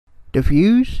The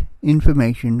views,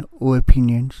 information or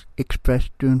opinions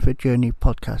expressed during the Journey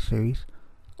podcast series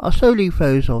are solely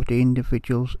those of the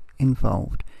individuals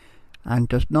involved and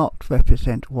does not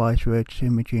represent Wise Words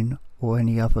Imaging or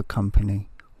any other company.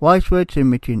 Wise Words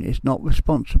Imaging is not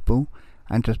responsible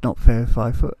and does not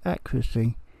verify for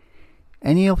accuracy.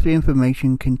 Any of the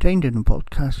information contained in the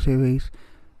podcast series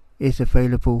is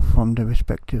available from the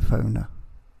respective owner.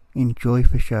 Enjoy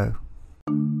the show.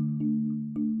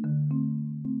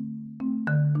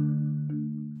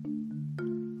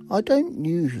 I don't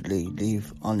usually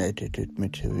leave unedited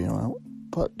material out,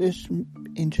 but this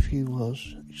interview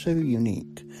was so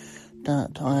unique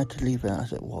that I had to leave it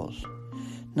as it was.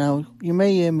 Now, you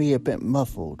may hear me a bit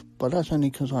muffled, but that's only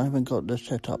because I haven't got the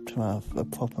setup to have a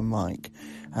proper mic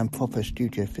and proper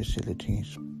studio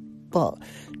facilities. But,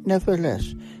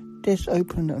 nevertheless, this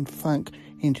open and frank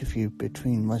interview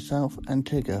between myself and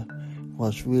Tigger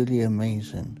was really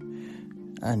amazing.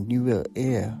 And you will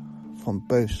hear from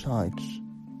both sides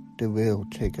the real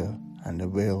Tigger and the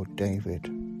real David.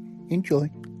 Enjoy.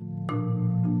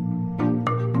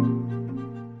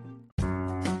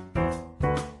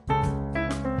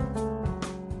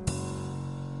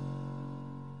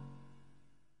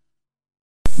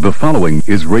 The following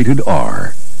is rated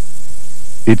R.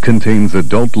 It contains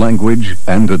adult language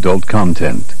and adult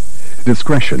content.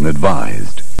 Discretion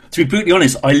advised. To be brutally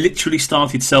honest, I literally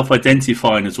started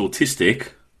self-identifying as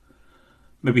autistic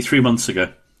maybe 3 months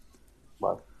ago.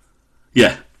 Well,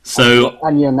 yeah. So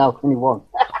and you're now 21.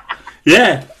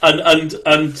 yeah,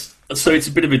 and so it's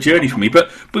a bit of a journey for me. But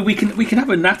we can have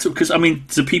a natural, because I mean,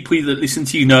 the people that listen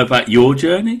to you know about your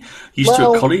journey. You used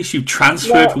to at college, you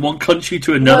transferred from one country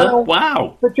to another.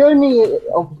 Wow. The journey,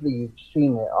 obviously, you've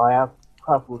seen it. I have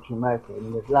travelled to America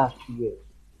in the last 2 years.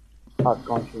 I've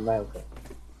gone to America.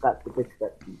 That's the big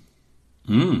step.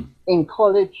 In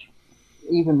college,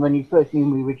 even when you first knew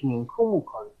me originally in Cornwall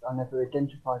College, I never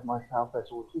identified myself as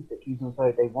autistic, even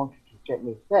though they wanted to get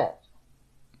me set.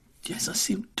 Yes, I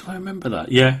see. Do I remember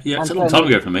that? Yeah. It's a long time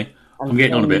ago for me. I'm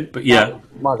getting on a bit, but yeah.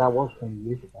 That was 20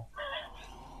 years ago.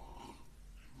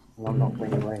 And I'm not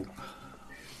going away.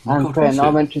 And then I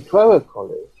went to Truro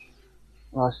College,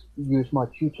 and I used my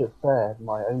tutor there,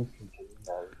 my own tutor,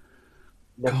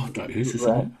 God, that is,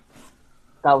 isn't it?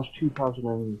 That was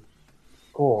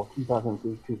 2004,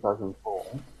 2003, 2004.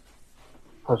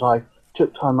 Because I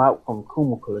took time out from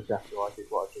Cornwall College after I did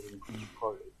what I did in Cornwall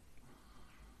College.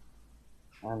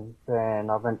 And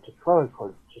then I went to Truro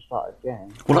College to start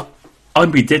again. Well, I'm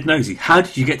being dead nosy. How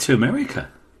did you get to America?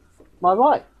 My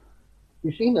wife.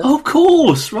 You've seen her? Oh, of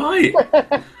course, right.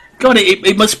 God,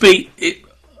 it must be...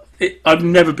 I've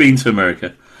never been to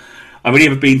America. I've only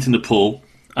ever been to Nepal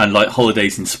and like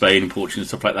holidays in Spain and Portugal and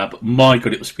stuff like that. But my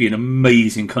God, it must be an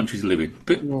amazing country to live in.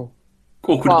 But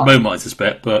awkward at the moment, I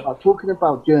suspect. But talking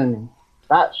about journey,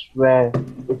 that's where,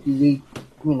 if you read,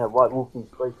 White Wolf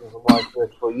Inspirations and Wise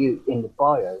Words for You in the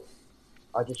bio,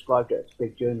 I described it as a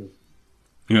big journey.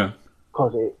 Yeah.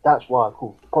 Because that's why I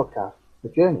call the podcast The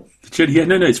Journey. The Journey, yeah,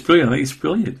 no, it's brilliant. I think it's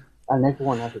brilliant. And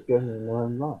everyone has a journey in their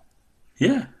own life.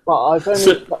 Yeah. But I've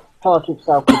only started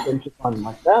self-identifying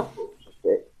myself as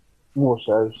autistic, more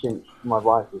so since my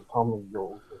wife has told me you're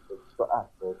autistic, but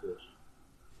Asperger's.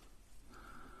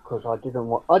 Because I didn't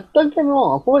want... don't get me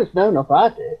wrong, I've always known I've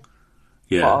had it.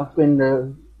 Yeah. But I've been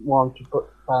the one to put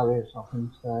barriers up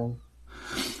and say...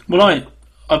 Well, I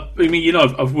mean,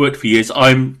 I've worked for years.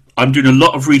 I'm doing a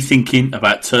lot of rethinking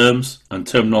about terms and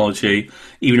terminology,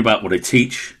 even about what I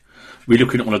teach. We're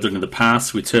looking at what I've done in the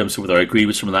past with terms of whether I agree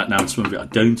with some of that now and some of it I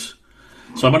don't.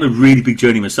 So I'm on a really big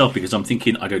journey myself because I'm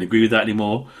thinking I don't agree with that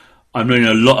anymore. I'm learning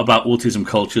a lot about autism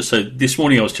culture. So this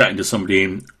morning I was chatting to somebody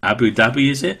in Abu Dhabi,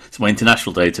 is it? It's my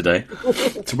international day today.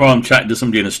 Tomorrow I'm chatting to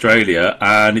somebody in Australia,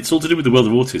 and it's all to do with the world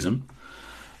of autism.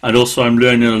 And also I'm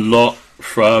learning a lot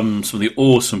from some of the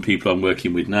awesome people I'm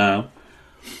working with now.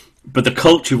 But the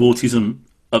culture of autism,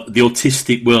 the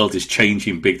autistic world is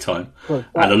changing big time.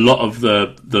 And a lot of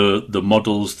the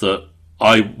models that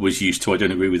I was used to, I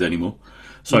don't agree with anymore.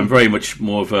 So I'm very much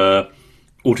more of a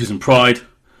autism pride,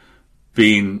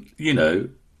 being,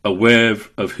 aware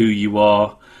of who you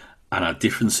are and our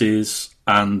differences,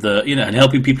 and and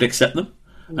helping people accept them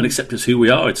and accept us who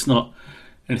we are. It's not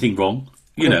anything wrong,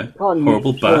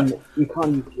 horrible, bad. You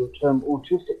can't use the term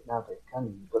autistic nowadays, can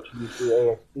you? But you use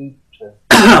the ASD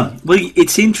term. Well,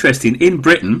 it's interesting. In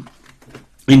Britain,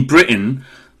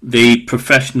 the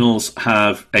professionals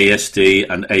have ASD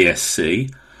and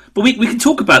ASC. But we can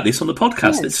talk about this on the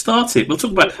podcast. Yeah. Let's start it. We'll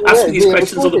talk about asking these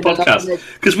questions on the podcast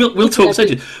because we'll talk.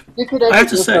 I have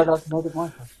to say,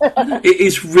 it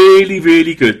is really,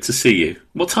 really good to see you.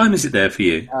 What time is it there for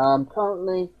you?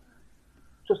 Currently,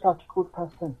 just after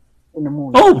 10:15. in the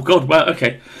morning. Oh God! Well,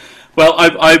 okay. Well,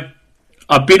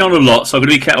 I've been on a lot, so I'm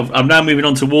going to be careful. I'm now moving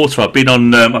on to water. I've been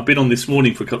on this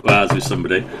morning for a couple of hours with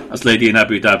somebody. That's lady in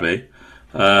Abu Dhabi.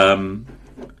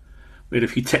 We had a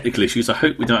few technical issues. I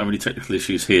hope we don't have any technical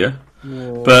issues here.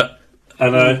 Yeah. But I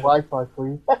know Wi-Fi for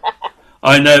you.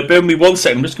 I know. Bear with me 1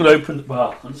 second. I'm just going to open.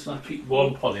 Well, I'm just going to keep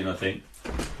one pod in. I think.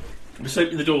 I'm just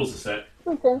opening the doors a sec.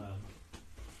 Okay.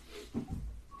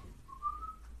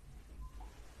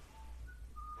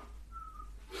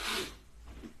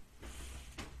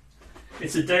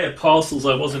 It's a day of parcels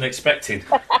I wasn't expecting.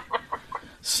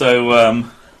 So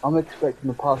I'm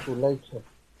expecting a parcel later.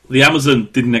 the Amazon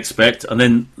didn't expect, and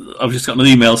then I've just got an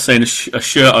email saying a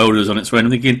shirt I ordered is on its way. And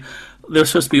I'm thinking they're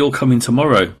supposed to be all coming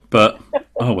tomorrow, but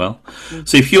oh well.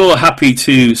 So if you're happy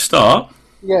to start,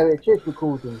 Yeah, it's just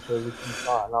recording, so we can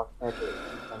start and I can edit it,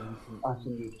 and I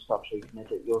send you the stuff so you can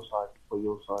edit your side for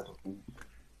your side of things.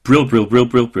 brill.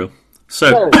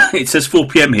 So it says 4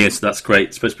 p.m. here, so that's great.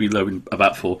 It's supposed to be low in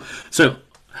about 4. So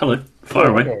hello, fire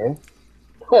away.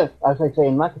 Okay. As they say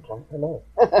in Makaton, hello.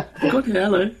 God, yeah,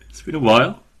 hello. It's been a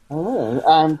while. Oh,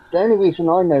 and the only reason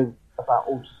I know about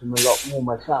autism a lot more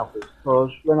myself is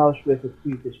because when I was with a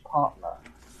previous partner,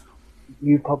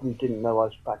 you probably didn't know I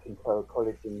was back in Pro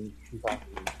College in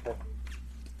 2007.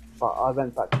 But I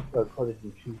went back to Pro College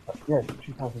in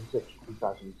 2006,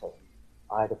 2007.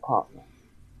 I had a partner,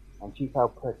 and she fell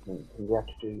pregnant, and we had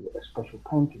to do a special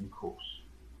painting course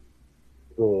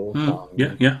with the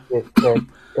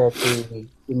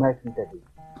American Debbie.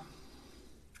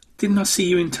 Didn't I see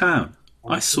you in town?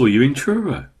 I saw you in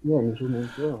Truro. Yeah, in Truro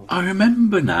as well. I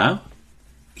remember now.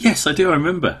 Yes, I do. I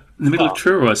remember. In the middle of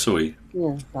Truro, I saw you.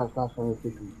 Yeah, that's when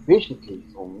people recently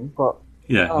saw me. But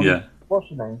Yeah. what's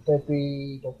her name?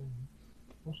 Debbie.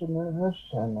 What's her name? Her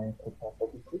surname?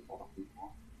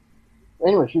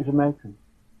 Anyway, she was American,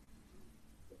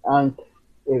 and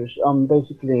it was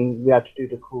basically we had to do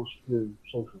the course through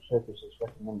social services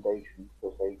recommendation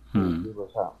because they thought we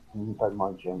was out. And you don't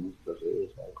mind Germans because it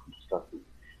is very disgusting.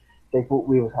 They thought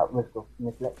we was at risk of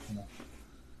neglecting her,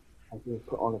 and she was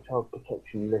put on a child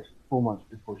protection list 4 months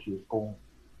before she was born.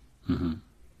 Mm-hmm.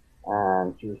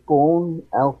 And she was born,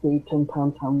 healthy,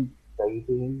 10-pound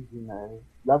baby,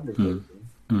 lovely baby.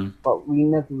 Mm. But we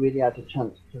never really had a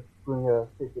chance to bring her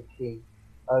physically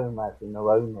home as in her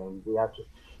own home. We had to,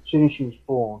 as soon as she was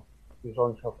born, she was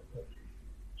on child protection.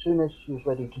 As soon as she was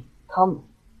ready to come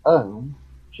home,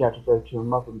 she had to go to a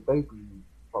mother and baby room.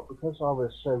 But because I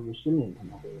was so resilient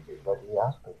and everybody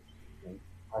aspects,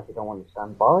 I didn't want to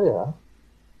stand by her.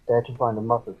 They had to find a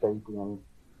mother, baby, and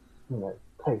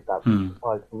take that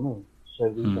side for me. So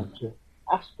we went to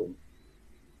Aston.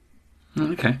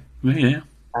 Okay. Yeah.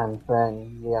 And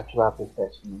then we had to have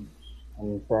assessments,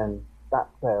 and then that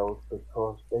failed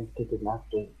because they didn't have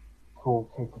the full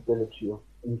capability of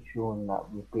ensuring that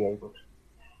we'd be able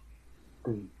to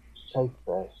be safe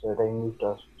there. So they moved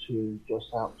us to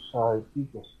just outside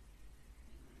Vegas.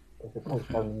 There's a place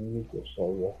down in Vegas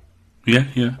area.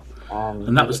 Yeah.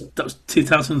 And that was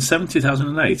 2007,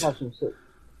 2008? 2006.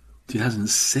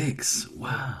 2006.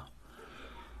 Wow.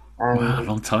 And a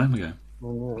long time ago.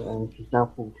 And she's now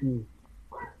 14.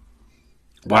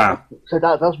 Wow. So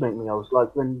that does make me, I was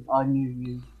like, when I knew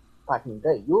you back in the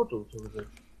day, your daughter was a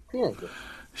teenager.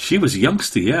 She was a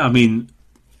youngster, yeah. I mean,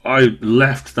 I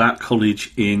left that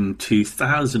college in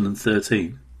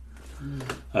 2013.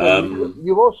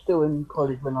 You were still in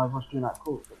college when I was doing that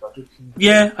course.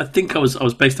 Yeah, I think I was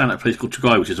based down at a place called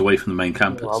Tigger, which is away from the main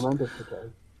campus. Yeah, I remember today.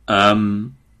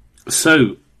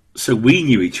 So we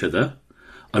knew each other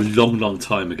a long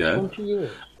time ago. 20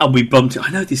 years. And we bumped it. I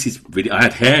know this is really... I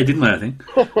had hair, didn't I think?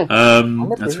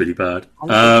 That's really bad.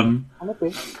 And a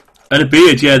beard. And a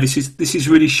beard, yeah. This is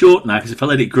really short now, because if I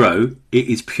let it grow, it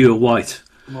is pure white.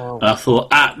 Wow. And I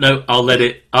thought, no, I'll let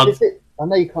it... I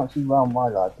know you can't see around my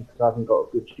life because I haven't got a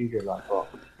good studio like that.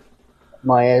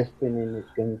 My hair's been in this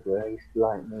skin grey,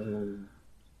 like me.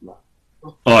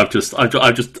 Oh, I've just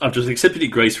accepted it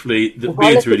gracefully. The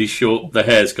beard's really short. The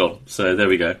hair's gone. So there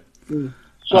we go.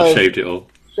 So, I've shaved it all.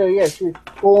 So yeah, she was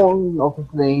born.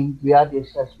 Obviously, we had the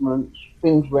assessments.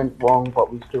 Things went wrong, but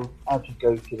we still had to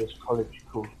go to this college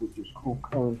course, which is called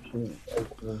Parenting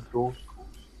Opening Doors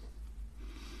course,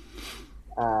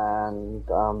 and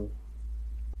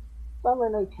that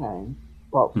went okay.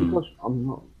 But because I'm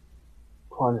not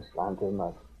trying to slander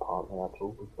my partner at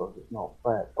all, because it's not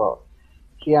fair, but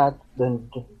she had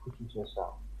learned difficulties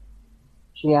herself.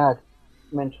 She had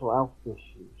mental health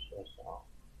issues herself.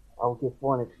 I'll give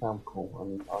one example,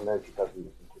 and I know she doesn't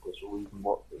listen to this or even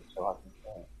watch it, so I can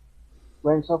say it.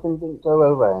 When something didn't go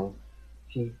her way,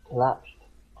 she collapsed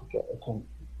to get attention.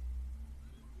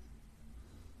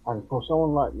 And for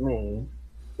someone like me,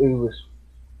 who was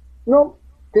not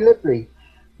deliberately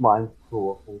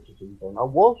mindful of autism then, I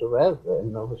was aware of it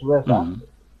and I was aware of that.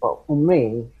 But for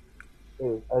me, it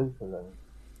was overload.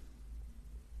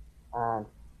 And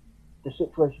the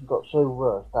situation got so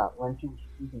worse that when she was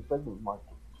even pregnant with my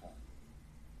daughter,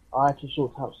 I had to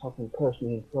sort out something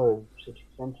personally in Flow City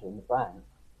Centre in the bank.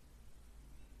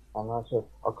 And I said,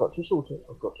 I've got to sort it,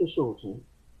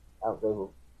 out there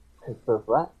will take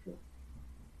further action.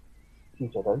 She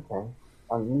said, okay.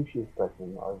 I knew she was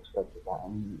pregnant, I respected that,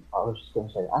 and I was just going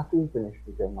to say, after we finished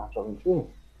with doing that job in June,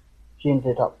 she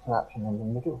ended up collapsing in the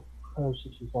middle of Flow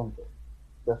City Centre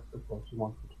just because she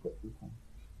wanted to get through things.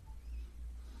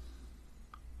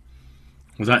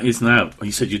 Well, that is now.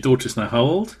 You said your daughter's now how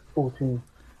old? 14.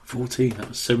 14. That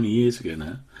was so many years ago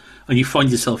now. And you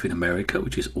find yourself in America,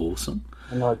 which is awesome.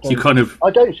 And I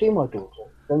don't see my daughter.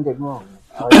 Don't get me wrong.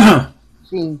 I've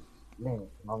seen Lynn,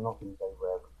 and I'm not going to say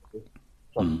where because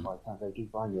sometimes they do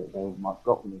find it. They might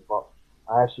block me, but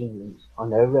I have seen Lynn. I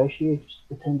know where she is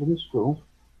attending school.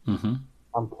 Mm-hmm.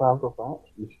 I'm proud of that.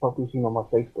 You've probably seen on my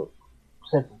Facebook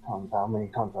several times how many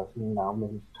times I've seen how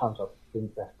many times I've been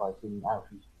blessed by seeing how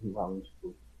she's been well in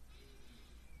school.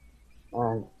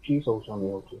 And she's also on the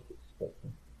autistic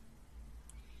spectrum.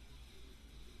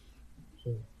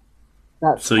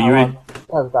 That's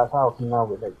how I can now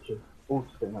relate to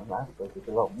autism and Asperger's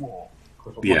a lot more.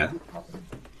 Yeah.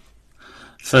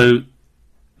 So,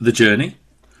 the journey,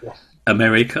 yes.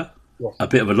 America, yes. A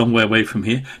bit of a long way away from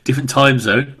here, different time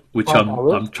zone, which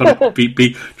I'm trying to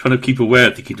trying to keep aware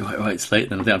of. Thinking, right, it's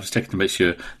late, and I'm just checking to make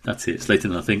sure that's it. It's later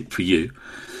than I think for you.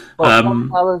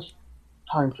 12 hours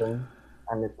time zone,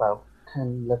 and it's about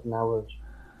 10, 11 hours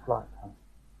flight time.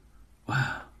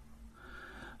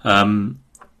 Wow.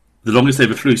 The longest I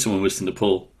ever flew, someone was in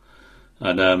Nepal,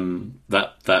 and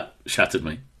that shattered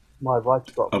me. My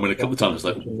wife's got. I went a couple of times.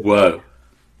 Like, whoa.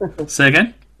 Say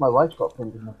again. My wife's got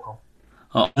friends in Nepal.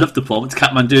 Oh, I loved Nepal. I went to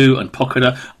Kathmandu and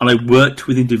Pokhara, and I worked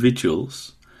with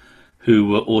individuals who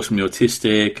were awesomely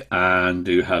autistic and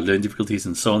who had learning difficulties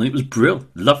and so on. It was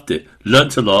brilliant. Loved it.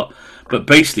 Learnt a lot, but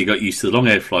basically got used to the long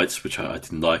air flights, which I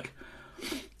didn't like.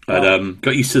 And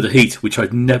got used to the heat, which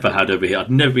I'd never had over here. I'd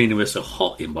never been anywhere so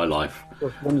hot in my life.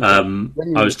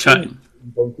 I was chatting.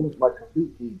 You don't think much of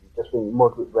heat, you just in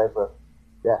moderate weather.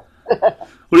 Yeah.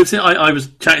 Well, I was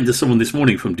chatting to someone this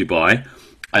morning from Dubai,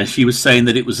 and she was saying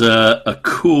that it was a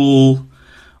cool,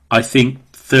 I think,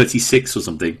 36 or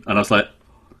something. And I was like,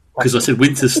 because I said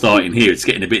winter's starting here, it's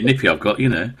getting a bit nippy. I've got,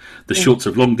 the shorts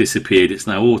have long disappeared. It's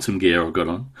now autumn gear I've got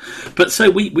on. But so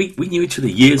we knew each other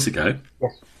years ago.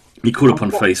 Yes. You called up on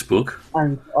Facebook.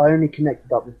 And I only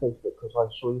connected up with Facebook because I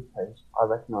saw your face. I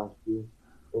recognised you.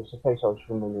 It's a face I was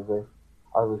familiar with.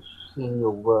 I was seeing your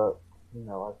work.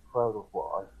 I was proud of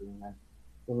what I've seen. And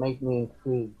it made me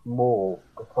intrigued more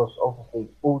because obviously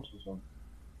autism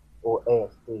or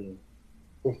ASD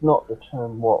is not the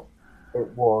term what it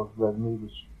was when we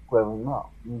was growing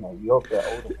up. You're a bit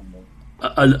older than me.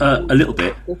 A little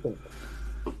bit. Different.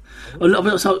 A little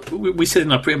bit. So we said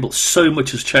in our preamble, so much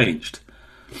has changed.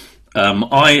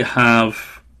 I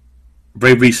have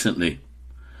very recently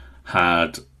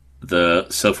had the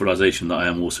self-realization that I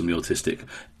am awesomely autistic.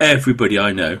 Everybody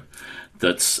I know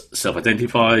that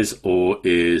self-identifies or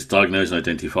is diagnosed and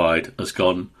identified has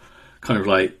gone kind of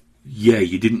like, yeah,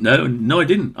 you didn't know? And no, I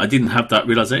didn't. I didn't have that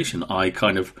realization.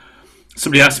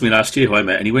 Somebody asked me last year who I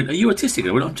met, and he went, are you autistic? And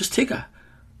I went, I'm just Tigger.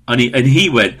 And he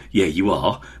went, yeah, you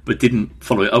are, but didn't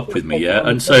follow it up with me, yeah?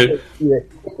 And so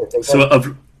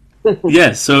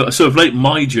of late,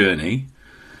 my journey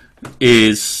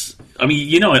is,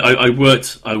 I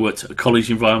worked at a college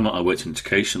environment, I worked in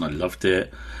education, I loved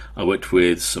it. I worked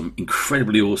with some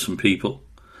incredibly awesome people,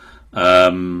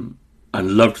 and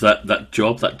loved that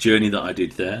job, that journey that I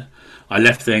did there. I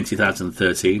left there in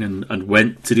 2013 and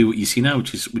went to do what you see now,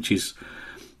 which is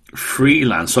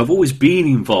freelance. So I've always been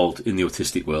involved in the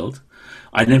autistic world.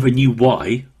 I never knew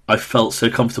why I felt so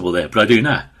comfortable there, but I do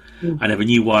now. I never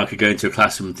knew why I could go into a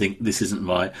classroom and think this isn't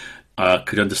right. I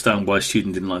could understand why a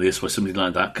student didn't like this, why somebody didn't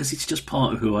like that, because it's just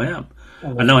part of who I am.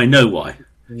 And now I know why.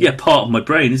 Yeah, part of my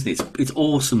brain, isn't it? It's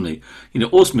awesomely,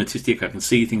 awesome autistic. I can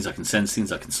see things, I can sense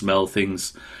things, I can smell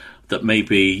things that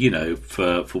maybe,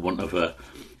 for want of a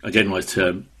generalised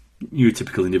term,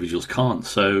 neurotypical individuals can't.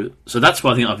 So that's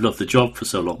why I think I've loved the job for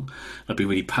so long. I've been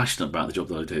really passionate about the job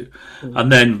that I do.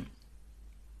 And then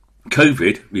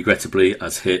COVID, regrettably,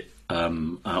 has hit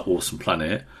our awesome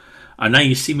planet. And now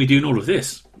you see me doing all of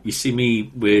this. You see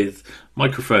me with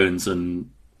microphones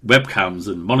and webcams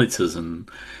and monitors and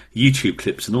YouTube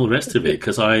clips and all the rest of it,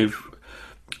 because I've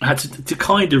had to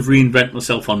kind of reinvent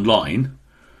myself online,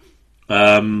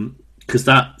 because because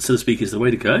that, so to speak, is the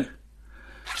way to go.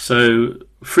 So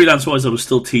freelance-wise, I was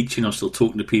still teaching, I was still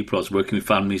talking to people, I was working with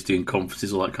families, doing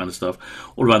conferences, all that kind of stuff,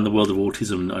 all around the world of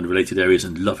autism and related areas,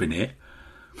 and loving it.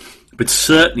 But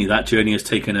certainly that journey has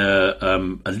taken a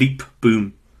leap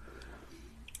boom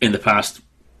in the past,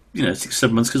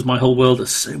 6-7 months, because my whole world,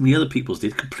 as so many other people's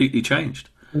did, completely changed.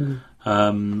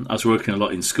 I was working a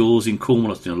lot in schools in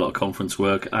Cornwall, I was doing a lot of conference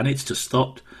work, and it's just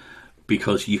stopped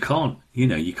because you can't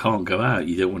go out.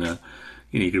 You don't want to,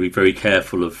 you're going to be very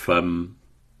careful of,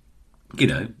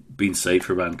 being safe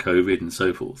around COVID and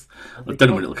so forth. I don't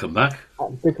know when it'll come back.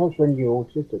 Because when you're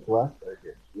autistic or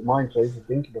Asperger's, your mind's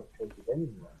overthinking of things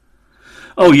anyway.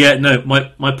 Oh yeah, no.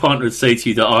 My partner would say to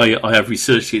you that I have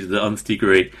researched it to the nth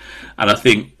degree, and I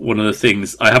think one of the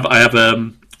things I have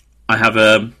a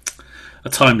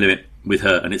time limit with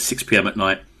her, and it's 6 p.m. at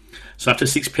night. So after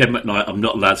 6 p.m. at night, I'm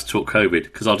not allowed to talk COVID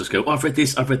because I'll just go, I've read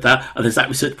this, I've read that, and there's that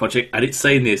research project, and it's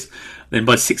saying this. Then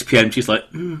by 6 p.m. she's like,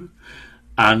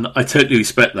 and I totally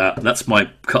respect that. That's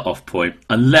my cut-off point,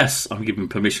 unless I'm given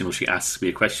permission or she asks me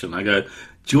a question. I go, do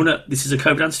you want to, this is a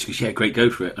COVID answer? She goes, yeah, great,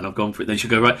 go for it. And I've gone for it. Then she'll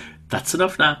go, right, that's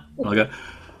enough now. And I go,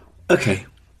 okay.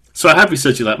 So I have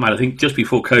researched that, man. I think just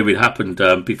before COVID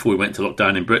happened, before we went to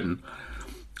lockdown in Britain,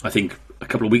 I think a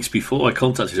couple of weeks before, I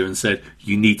contacted her and said,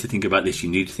 you need to think about this, you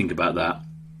need to think about that.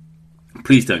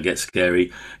 Please don't get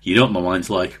scary. You know what my mind's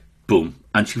like. Boom.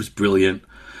 And she was brilliant.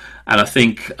 And I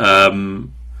think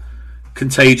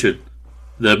Contagion,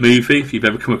 the movie, if you've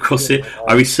ever come across it,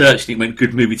 I researched it, went,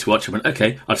 good movie to watch. I went,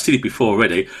 okay, I've seen it before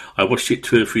already. I watched it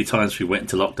 2 or 3 times before we went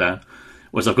into lockdown.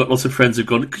 Whereas I've got lots of friends who've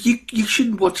gone, you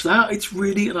shouldn't watch that, it's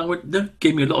really, and I went, no,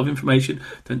 gave me a lot of information,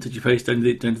 don't touch your face, don't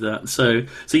do that. So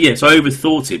I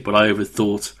overthought it, but I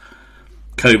overthought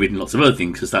COVID and lots of other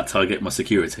things, because that's how I get my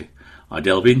security. I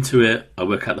delve into it, I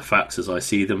work out the facts as I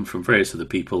see them from various other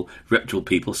people, reputable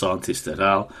people, scientists et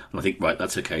al., and I think, right,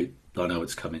 that's okay, I know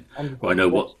what's coming, or I know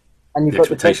what the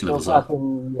expectation levels are.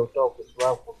 And you've got the your dog as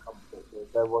well for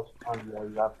comfort. There was a time where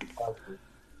you have to fight it.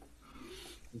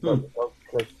 You've got the dog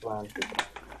close to hand.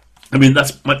 I mean,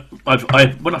 that's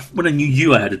when I knew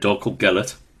you, I had a dog called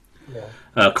Gellert.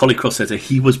 Yeah. Collie Cross Setter.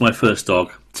 He was my first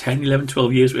dog. 10, 11,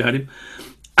 12 years we had him.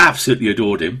 Absolutely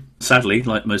adored him. Sadly,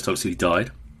 like most dogs, he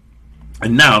died.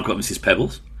 And now I've got Mrs.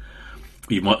 Pebbles.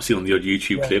 You might see on the odd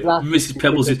YouTube clip. Mrs.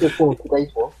 Pebbles is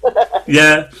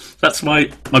yeah, that's my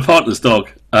partner's dog.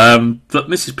 But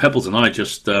Mrs. Pebbles and I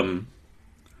just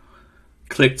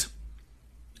clicked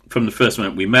from the first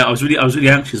moment we met. I was really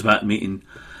anxious about meeting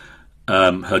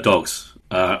her dogs.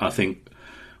 I think,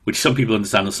 which some people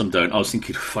understand and some don't. I was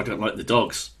thinking, if I don't like the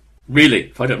dogs,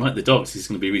 this is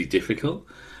going to be really difficult.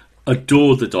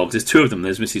 Adore the dogs. There's 2 of them.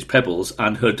 There's Mrs. Pebbles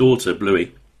and her daughter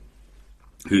Bluey,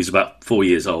 who's about 4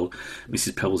 years old.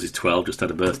 Mrs. Pebbles is 12, just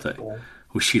had a birthday.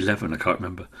 Was she 11? I can't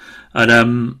remember.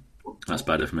 And that's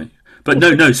bad of me. But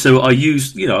no. So I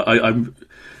used, I'm.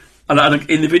 And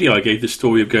in the video, I gave the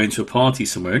story of going to a party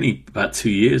somewhere only about 2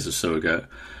 years or so ago,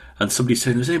 and somebody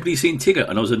saying, "Has anybody seen Tigger?"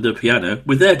 And I was under a piano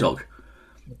with their dog.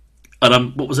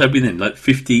 And what was I being in? Like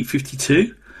 50,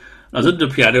 52? I was under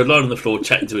the piano, lying on the floor,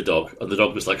 chatting to a dog, and the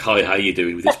dog was like, "Hi, how you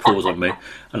doing?" with its paws on me,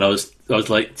 and I was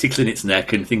like tickling its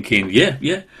neck and thinking,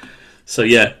 "Yeah." So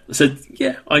I said,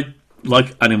 "Yeah, I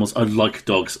like animals. I like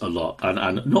dogs a lot,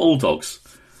 and not all dogs,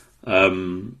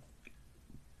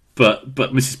 but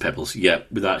Mrs. Pebbles, yeah,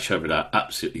 without a shadow of a doubt,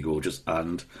 absolutely gorgeous.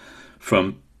 And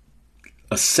from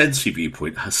a sensory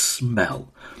viewpoint, her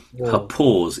smell, her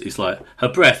paws is like her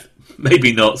breath."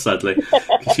 Maybe not, sadly,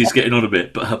 because she's getting on a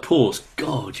bit. But her paws,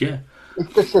 God, yeah.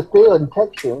 It's just a feel and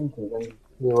texture, isn't it?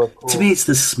 To me, it's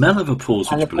the smell of her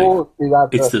paws. And the paws do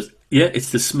that. It's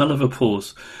the smell of her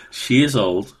paws. She is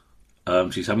old.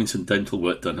 She's having some dental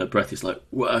work done. Her breath is like,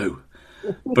 whoa.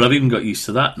 But I've even got used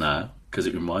to that now because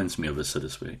it reminds me of her, so to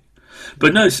speak.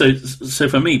 But no, so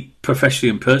for me, professionally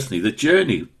and personally, the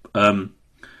journey in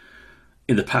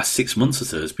the past 6 months or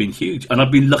so has been huge, and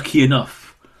I've been lucky enough.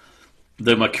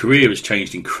 Though my career has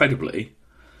changed incredibly,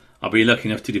 I've been lucky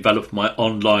enough to develop my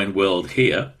online world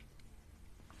here.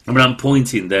 And when I'm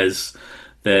pointing, there's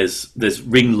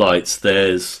ring lights,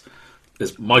 there's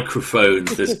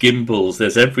microphones, there's gimbals,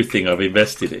 there's everything I've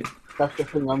invested in. That's the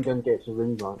thing I'm going to get, is a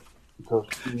ring light.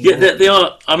 Yeah, they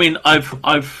are. I mean, I've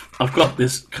got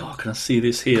this. God, can I see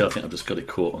this here? I think I've just got it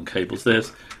caught on cables.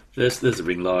 There's a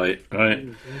ring light, right?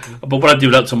 Mm-hmm. But what I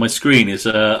do out on my screen is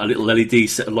a little LED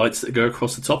set of lights that go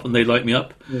across the top and they light me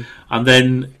up. Mm. And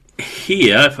then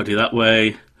here, if I do that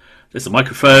way, there's a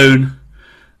microphone.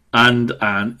 And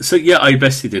so, yeah, I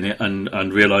invested in it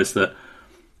and realised that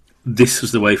this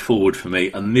was the way forward for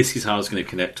me. And this is how I was going to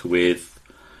connect with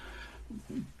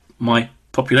my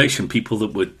population, people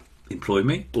that would employ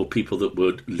me, or people that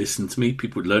would listen to me,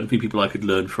 people would learn from me, people I could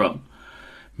learn from,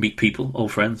 meet people,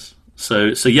 old friends.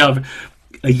 So yeah,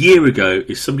 a year ago,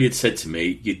 if somebody had said to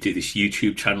me, you'd do this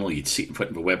YouTube channel, you'd sit in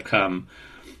front of a webcam,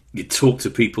 you'd talk to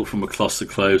people from across the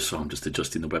close, so I'm just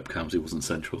adjusting the webcams, it wasn't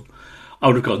central, I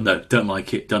would have gone, no, don't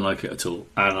like it at all.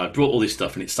 And I brought all this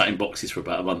stuff and it sat in boxes for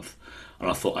about a month, and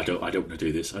I thought, I don't want to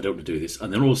do this,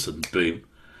 and then all of a sudden, boom,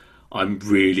 I'm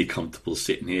really comfortable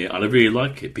sitting here, and I really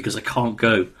like it, because I can't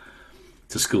go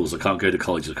to schools, I can't go to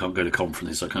colleges, I can't go to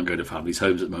conferences, I can't go to families'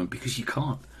 homes at the moment, because you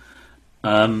can't.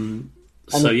 And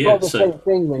it's the same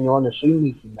thing when you're on a Zoom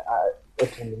meeting,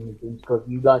 attending meetings, because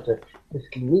you like to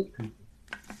physically meet people.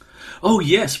 Oh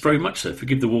yes, very much so.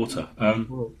 Forgive the water.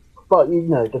 But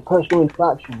the personal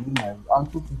interaction. I'm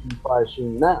talking to you via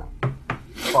Zoom now.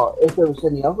 But if there was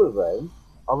any other way,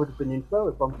 I would have been in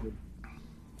further bumping.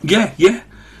 Yeah,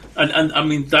 and I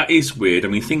mean that is weird. I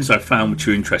mean, things I found which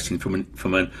are interesting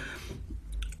from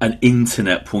an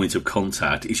internet point of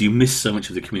contact is you miss so much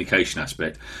of the communication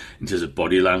aspect in terms of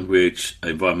body language,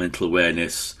 environmental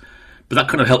awareness, but that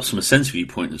kind of helps from a sense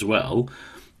viewpoint as well.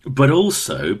 But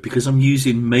also because I'm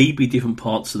using maybe different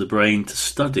parts of the brain to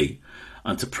study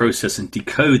and to process and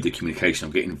decode the communication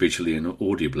I'm getting visually and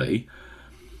audibly,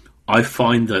 I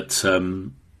find that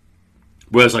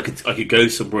whereas I could go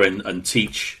somewhere and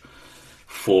teach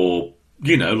for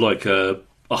like a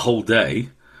whole day,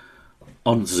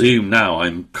 on Zoom now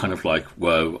I'm kind of like,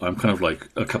 whoa, I'm kind of like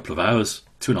a couple of hours,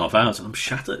 2.5 hours, and I'm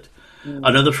shattered. And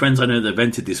other friends I know that have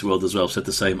entered this world as well said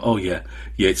the same. Oh yeah,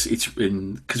 it's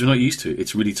in, because we're not used to it.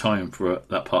 It's really tiring for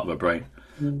that part of our brain.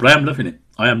 But I am loving it.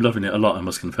 I am loving it a lot, I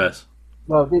must confess.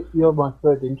 Well, you're my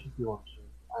third interview on Zoom,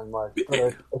 and my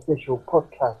third official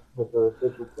podcast with a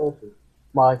visual person.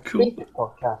 My previous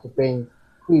podcast has been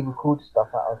pre-recorded stuff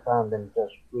that I found and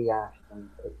just rehashed and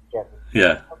put together.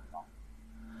 Yeah.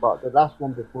 But the last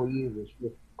one before you was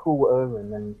with Paul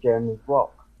Irwin and Jeremy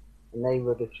Brock, and they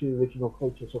were the two original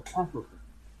creators of Casualty.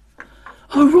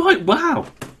 Oh right, wow,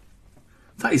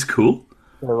 that is cool.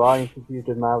 So I interviewed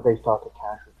them how they started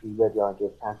Casualty, where the idea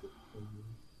of Casualty.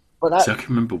 So I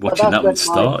can remember watching that when it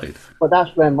started. But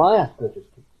that's where my Asperger's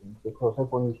kicked in, because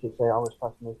everyone used to say I was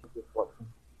fascinated with watching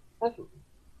Casualty.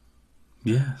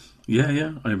 Yes,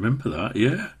 yeah, I remember that.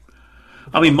 Yeah,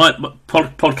 I mean, my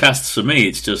podcasts for me,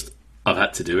 it's just I've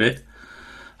had to do it.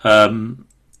 I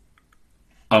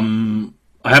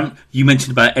haven't. You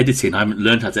mentioned about editing. I haven't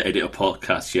learned how to edit a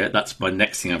podcast yet. That's my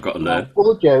next thing I've got to learn.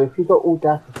 Audio. If you've got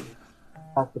Audacity,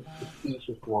 that's the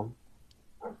easiest one.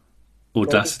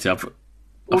 Audacity.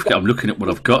 I'm looking at what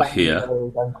I've got here.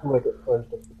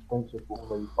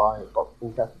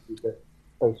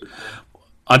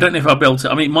 I don't know if I'll be able to.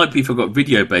 I mean, it might be if I've got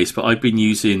video based, but I've been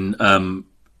using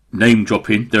name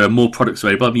dropping. There are more products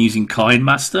available. I've been using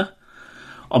KindMaster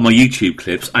on my YouTube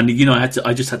clips, and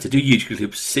I just had to do YouTube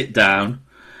clips, sit down,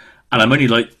 and I'm only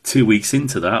like 2 weeks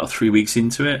into that or 3 weeks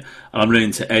into it, and I'm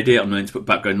learning to edit. I'm learning to put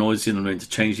background noise in. I'm learning to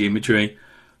change the imagery.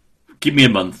 Give me a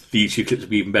month, the YouTube clips will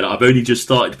be even better. I've only just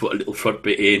started to put a little front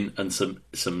bit in and some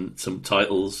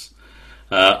titles.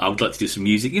 I would like to do some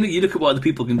music. You look at what other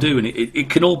people can do, and it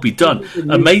can all be done.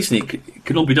 Amazing! It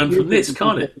can all be done from this,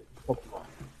 can't it?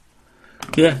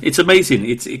 Yeah, it's amazing.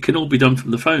 It can all be done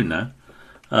from the phone now.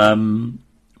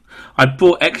 I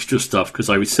bought extra stuff because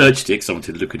I researched it because I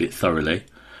wanted to look at it thoroughly,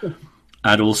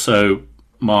 and also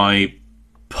my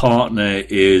partner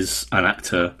is an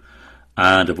actor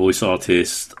and a voice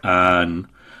artist, and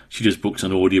she does books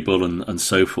on Audible and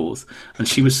so forth. And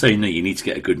she was saying, no, you need to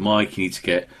get a good mic, you need to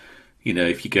get,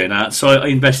 if you're going out. So I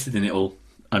invested in it all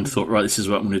and thought, right, this is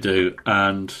what I'm going to do.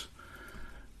 And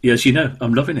yeah, as you know,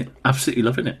 I'm loving it, absolutely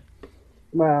loving it.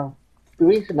 Well, the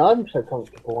reason I'm so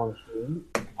comfortable on Zoom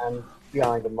and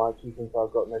behind the mic, even though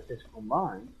I've got no physical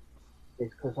mind,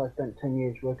 is because I spent 10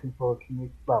 years working for a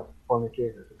community,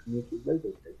 volunteers as a community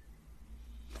radio station.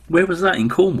 Where was that? In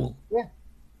Cornwall? Yeah.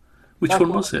 Which one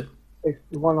was it? It's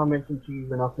the one I mentioned to you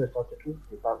when I first started talking to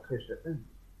you about Chris FM.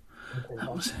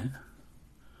 That was it.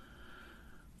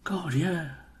 God, yeah.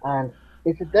 And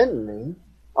incidentally,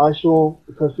 I saw,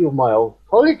 because you're my old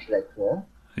college lecturer,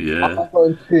 yeah, I got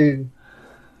into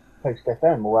Post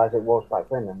FM, or as it was back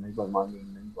then, and they won't mind me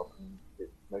dropping the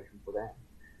motion for them.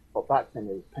 But back then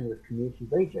it was Penrith Community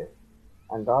Radio,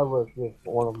 and I was with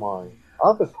one of my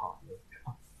other partners.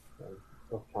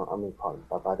 Partners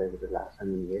I've had over the last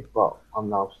 7 years, but I'm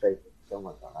now stable, don't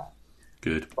worry about that.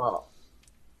 Good. But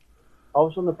I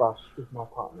was on the bus with my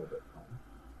partner at the time,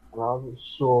 and I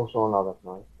saw someone other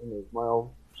night, and it was my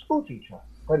old school teacher.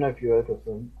 I don't know if you heard of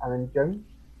him, Alan Jones.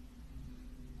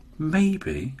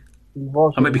 Maybe.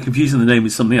 I might be confusing the name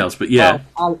with something else, but yeah.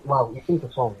 Well, you think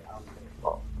of something,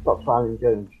 Dr. Alan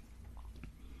Jones.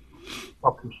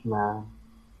 Rockish man,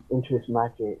 into his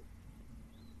magic.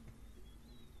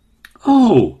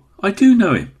 Oh, I do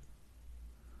know him.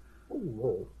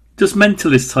 Ooh, Just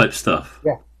mentalist type stuff.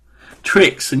 yeah.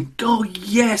 Tricks and oh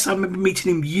yes, I remember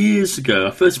meeting him years ago. I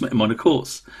first met him on a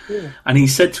course, and he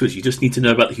said to us, "You just need to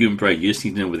know about the human brain. You just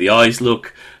need to know where the eyes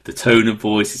look, the tone of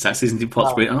voice, its axis and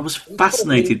parts of brain." And I was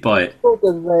fascinated by it. For the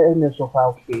awareness of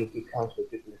how speed becomes a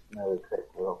good listener,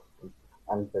 etc.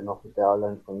 And then obviously I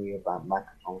learned from you about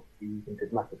Makaton. You even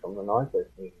did Makaton and I both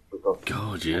knew because.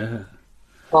 God, yeah.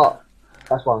 But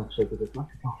that's why I'm so good at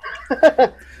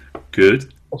Makaton.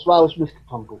 Good. As well as Mr.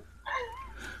 Tumble.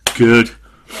 Good.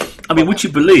 I mean, would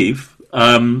you believe?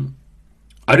 I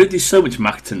don't do so much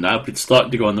Makaton now, but it's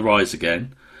starting to go on the rise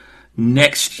again.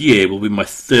 Next year will be my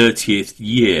 30th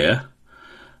year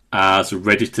as a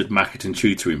registered Makaton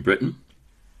tutor in Britain,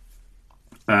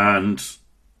 and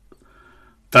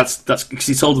that's because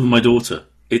it's older than my daughter.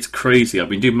 It's crazy. I've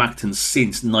been doing Makaton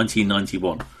since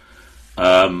 1991,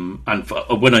 and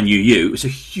when I knew you, it was a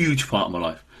huge part of my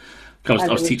life. I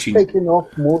was teaching. Taking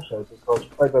off more so because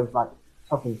programs like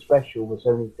Something Special was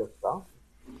only just started.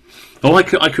 Oh, I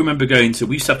can remember going to.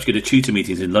 We used to have to go to tutor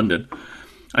meetings in London.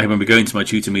 I remember going to my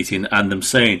tutor meeting and them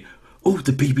saying, "Oh,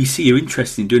 the BBC are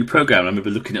interested in doing a programme." I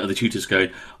remember looking at other tutors going,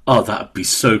 "Oh, that'd be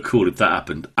so cool if that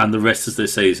happened." And the rest, as they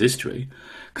say, is history,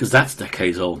 because that's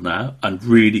decades old now and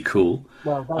really cool.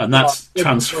 Well, that's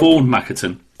transformed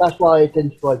Makaton. That's why I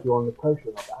identified you on the poster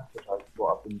and I've advertised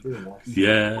what I've been doing now.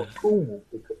 Yeah. Cool,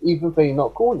 even though you're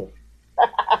not calling.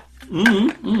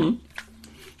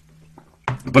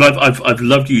 But I've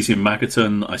loved using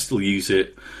Makaton. I still use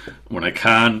it when I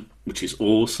can, which is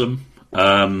awesome.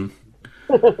 And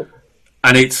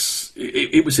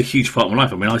it was a huge part of my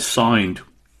life. I mean, I signed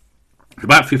for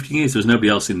about 15 years. There was nobody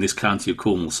else in this county of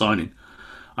Cornwall signing.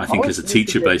 I think as a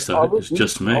teacher based on it, it's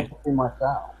just me.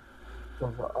 Myself,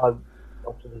 I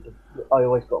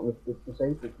always got with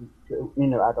disabled,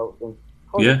 adults and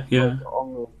yeah.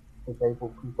 On the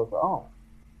disabled people.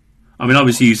 I mean, I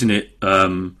was using it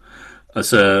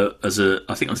as a.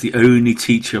 I think I was the only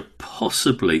teacher,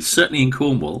 possibly, certainly in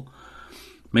Cornwall,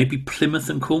 maybe Plymouth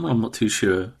and Cornwall. I'm not too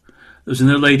sure. There was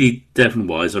another lady, Devon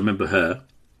Wise. I remember her.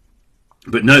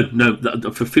 But no,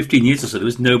 for 15 years or so, there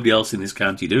was nobody else in this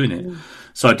county doing it.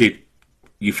 So I did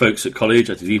you folks at college,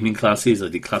 I did evening classes, I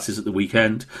did classes at the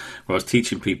weekend where I was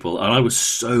teaching people, and I was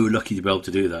so lucky to be able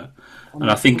to do that. And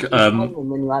I think...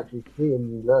 when you actually see and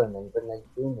you learn, and when they're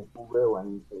doing it for real,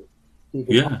 and you see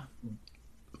yeah.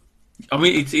 I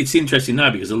mean, it's interesting now,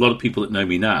 because a lot of people that know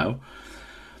me now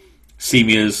see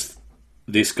me as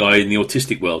this guy in the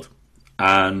autistic world.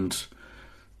 And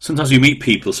sometimes we meet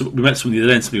people, so we met somebody the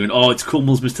other day, and somebody went, "Oh, it's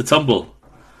Cornwall's Mr. Tumble."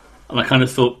 And I kind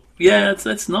of thought, yeah,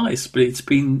 that's nice, but it's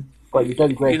been... But you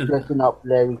don't go dressing up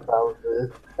Larry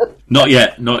Fowler. Not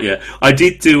yet. I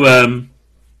did do...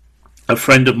 a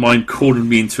friend of mine cornered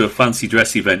me into a fancy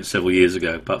dress event several years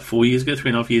ago, about 4 years ago,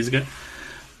 3.5 years ago.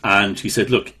 And she said,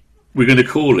 "Look, we're going to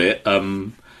call it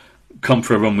Come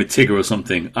for a Run with Tigger or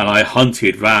something." And I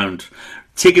hunted round...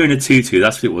 Tigger in a tutu,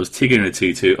 that's what it was, Tigger in a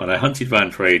tutu, and I hunted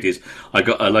around for ages. I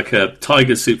got a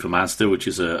Tiger suit from Asda, which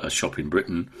is a shop in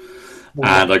Britain,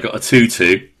 and I got a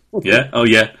tutu,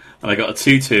 and I got a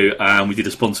tutu, and we did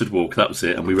a sponsored walk, that was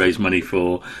it, and we raised money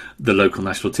for the local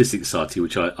National Autistic Society,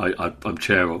 which I'm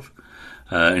chair of,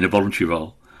 in a voluntary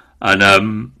role, and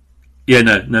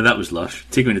that was lush.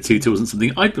 Tigger in a tutu wasn't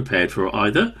something I'd prepared for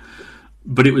either,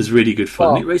 but it was really good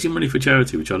fun. Raising money for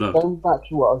charity, which I loved. Going back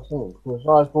to what I was saying, because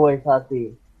I've always had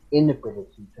the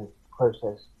inability to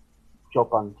process job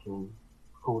hunting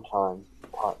full-time,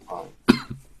 part-time.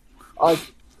 I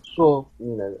saw,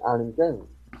 Alan Jones,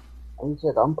 and he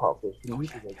said, "I'm part of this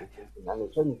community education, and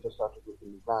it's only just started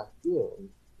within the last year, and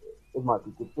it might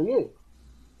be good for you."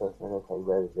 So I said, "Okay,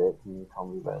 where is it?" And he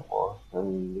told me where it was,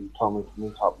 and he told me to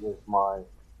meet up with my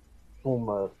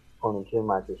former volunteer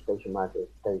manager, station manager,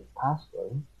 Dave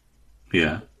Pascoe.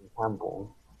 Yeah. In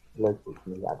Campbell, local to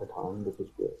me at the time, which is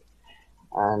good.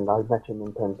 And I met him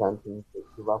in Penzance, and he said,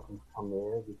 "You're welcome to come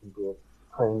here. You can be a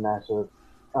trained as a,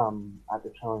 at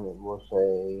the time it was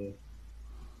a,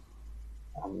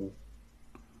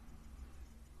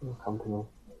 company.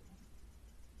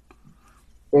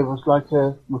 It was like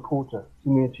a reporter,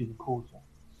 community reporter.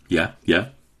 Yeah.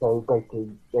 So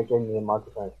basically, they gave me a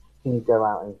microphone. Can you go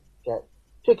out and get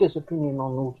Tigger's opinion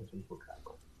on autism, for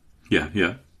example?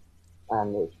 Yeah.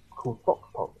 And it's called Fox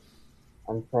Pop.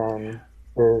 And then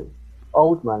the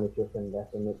old manager then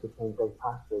left, and it became Dave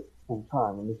Pascoe full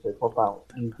time. And he said, "What about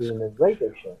you doing a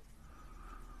radio show?"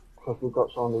 Because we've got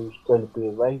someone who's going to be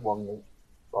away 1 week.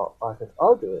 But I said,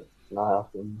 "I'll do it." And I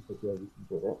asked him, he said, "Yeah, we can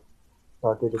do it." So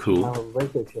I did a Cool.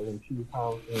 radio show in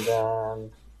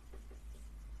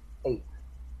 2008.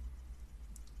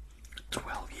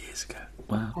 12 years ago.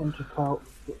 Wow. 10 to 12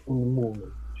 in the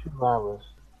morning, 2 hours.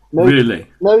 No, Really?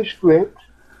 No script,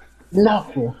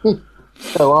 nothing.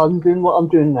 So I'm doing what I'm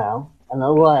doing now, and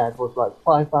all I had was like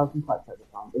 5,000 types at the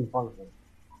time in front of me,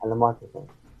 and a microphone.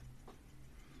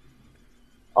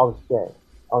 I was scared.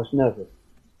 I was nervous.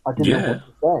 I didn't know what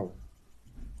to say,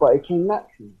 but it came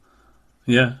naturally.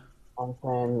 Yeah. And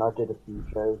then I did a few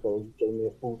shows. They gave me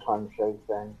a full-time show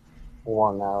then.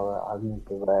 1 hour, I moved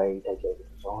away. They gave it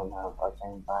to someone else. I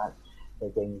came back. They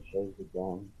gave me shows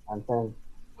again. And then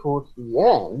towards the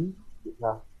end, the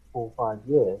last 4 or 5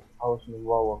 years, I was in the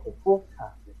role of the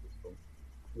broadcasting system,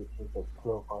 which is a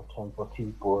glorified term for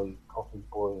tea boy, coffee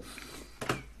boy.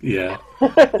 Yeah.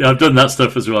 Yeah, I've done that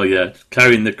stuff as well, yeah.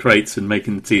 Carrying the crates and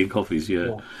making the tea and coffees,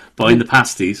 yeah. Buying the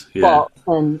pasties, yeah. But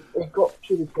then it got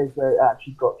to the stage where it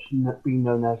actually got to be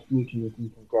known as meeting with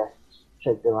different guests,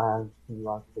 shake their hands, can you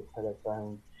answer the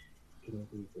telephone, can you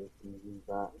do this, can you do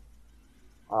that.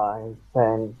 I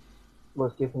then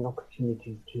was given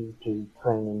opportunity to do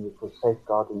training which was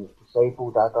safeguarding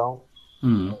disabled adults. I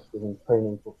was given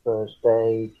training for first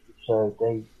aid. So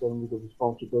they gave me the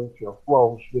responsibility of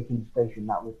roles within the station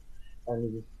that would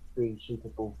only be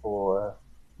suitable for a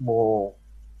more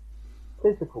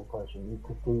physical person who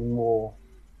could do more.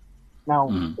 Now,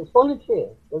 it's volunteer,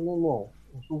 there's no more.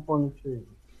 It's all volunteer.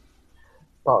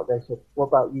 But they said, what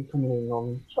about you coming in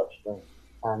on such day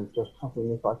and just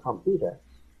covering if I can't be there?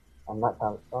 And that's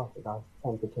how it started. I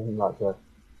then became like a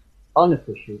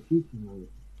unofficial duty manager.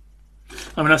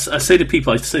 I mean, I say to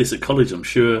people, I say this at college, I'm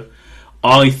sure,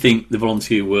 I think the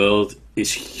volunteer world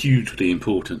is hugely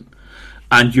important.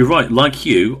 And you're right, like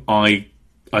you, I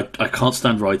can't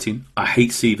stand writing. I hate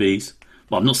CVs.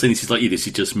 Well, I'm not saying this is like you, this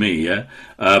is just me, yeah?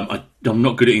 I'm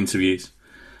not good at interviews.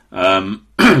 I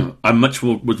much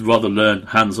more would rather learn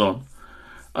hands-on.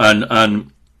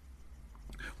 And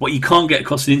what you can't get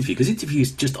across in an interview, because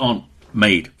interviews just aren't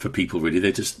made for people, really.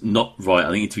 They're just not right.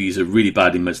 I think interviews are really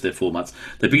bad in most of their formats.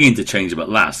 They're beginning to change them at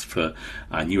last for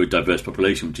a neurodiverse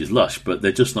population, which is lush, but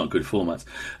they're just not good formats.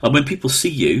 And when people see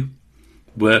you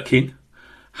working,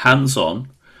 hands-on,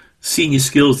 seeing your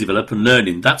skills develop and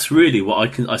learning, that's really what I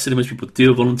say to most people,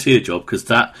 do a volunteer job, because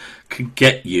that can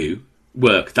get you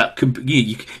work. That can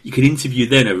you can interview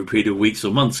then over a period of weeks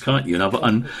or months, can't you?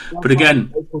 But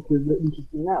again, I'm able to interview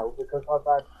now because I've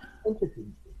had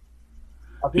interviews.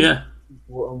 I've been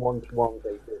people on one-to-one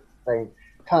basis saying,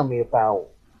 "Tell me about,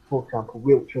 for example,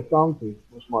 Wiltshire Farmers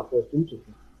was my first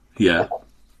interview." Yeah,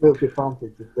 Wiltshire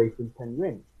Farmers is based in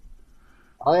Penryn.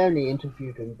 I only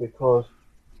interviewed him because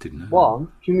one,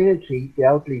 community, the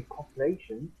elderly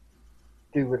population,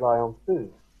 do rely on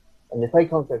food. And if they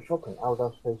can't go shopping, how are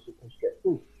they supposed to get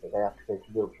food? So they have to go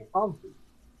to Wiltshire Farm Food.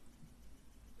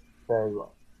 So,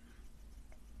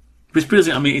 it's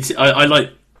brilliant. I mean, I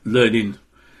like learning,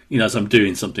 as I'm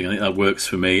doing something. I think that works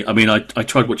for me. I mean, I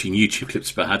tried watching YouTube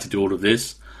clips about how to do all of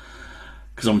this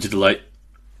because I wanted to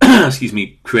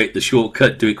create the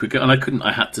shortcut, do it quicker, and I couldn't.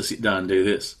 I had to sit down and do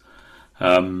this.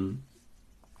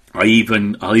 I'll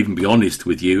even be honest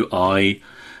with you. I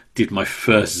did my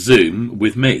first Zoom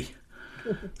with me.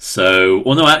 So,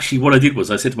 actually, what I did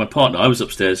was I said to my partner, I was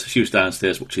upstairs, she was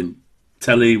downstairs watching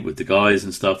telly with the guys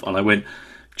and stuff, and I went,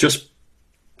 just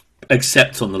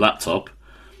accept on the laptop,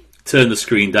 turn the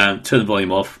screen down, turn the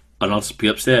volume off, and I'll just be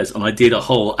upstairs. And I did a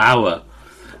whole hour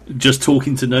just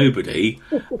talking to nobody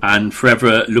and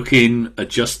forever looking,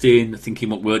 adjusting, thinking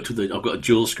what worked with it. I've got a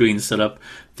dual screen set up,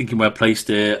 thinking where I placed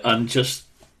it, and just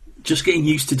getting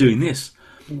used to doing this.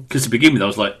 Because to begin with, I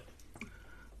was like,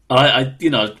 I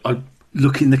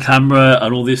look in the camera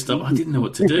and all this stuff. I didn't know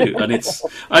what to do, and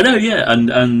I know, yeah, and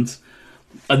then,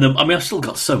 I mean, I've still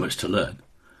got so much to learn.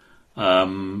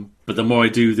 But the more I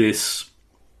do this,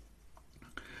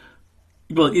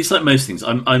 well, it's like most things.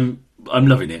 I'm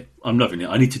loving it. I'm loving it.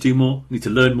 I need to do more. I need to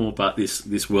learn more about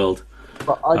this world.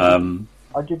 But I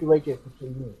did radio for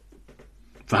 10 years.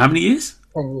 For how many years?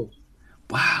 10 years.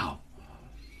 Wow.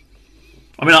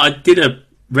 I mean, I did a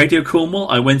Radio Cornwall.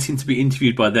 I went in to be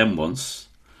interviewed by them once.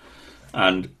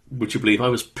 And would you believe I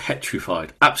was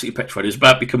petrified, absolutely petrified. It was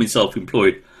about becoming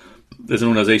self-employed. There's an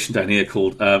organisation down here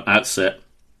called Outset,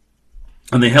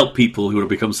 and they help people who want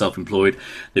to become self-employed.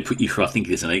 They put you through, I think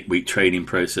it's an 8-week training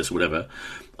process or whatever.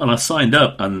 And I signed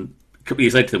up, and a couple of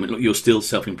years later, they went, look, you're still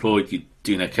self-employed, you're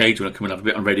doing okay, do you want to come and have a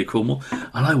bit on Radio Cornwall?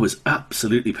 And I was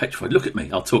absolutely petrified. Look at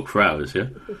me, I'll talk for hours, yeah?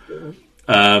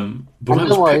 But I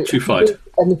was petrified.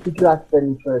 And if you do have to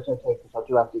then first, okay, because I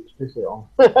do have to explicit on.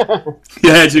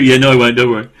 Yeah, no, I won't, don't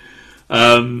worry.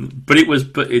 But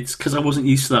it's because I wasn't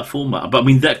used to that format. But I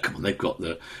mean, come on, they've got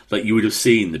like you would have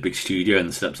seen the big studio and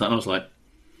the steps, and I was like,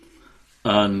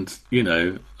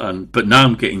 but now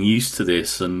I'm getting used to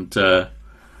this, and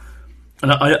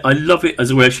I love it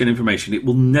as a way of sharing information. It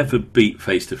will never beat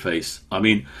face to face. I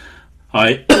mean,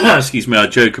 excuse me, I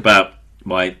joke about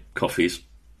my coffees.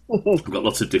 I've got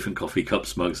lots of different coffee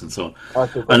cups, mugs, and so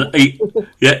on.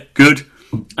 Yeah, good.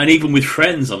 And even with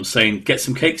friends, I'm saying get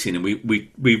some cakes in, and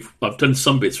I've done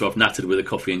some bits where I've nattered with a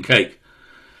coffee and cake,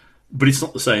 but it's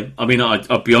not the same. I mean,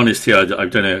 I'll be honest here. I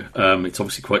don't know. It's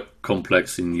obviously quite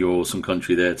complex in your awesome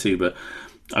country there too. But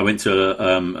I went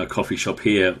to a coffee shop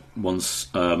here once.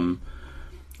 A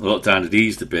lot down at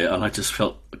eased a bit, and I just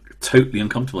felt totally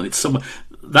uncomfortable. And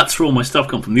that's where all my stuff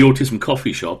come from. The Autism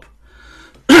Coffee Shop,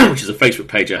 which is a Facebook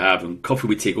page I have, and Coffee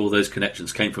with Tig, all those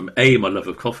connections came from A, my love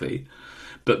of coffee,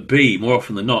 but B, more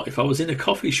often than not, if I was in a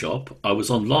coffee shop, I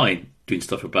was online doing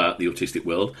stuff about the autistic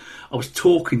world. I was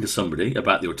talking to somebody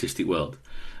about the autistic world,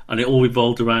 and it all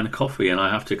revolved around coffee. And I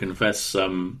have to confess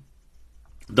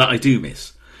that I do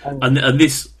miss. And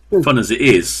this, fun as it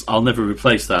is, I'll never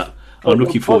replace that. I'm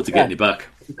looking forward to getting it back.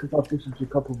 Because I've listened to a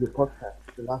couple of your podcasts.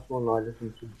 The last one I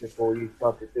listened to before you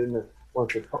started doing this was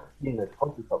the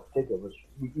coffee shop Tigger, was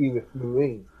you with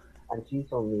Marine, and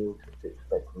she's on the autistic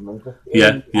spectrum, and just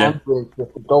ambience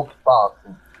with the dogs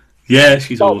barking. Yeah,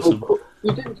 she's awesome.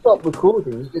 You didn't stop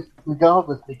recording. You just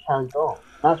regardlessly carried on.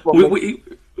 That's what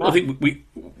I think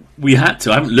we had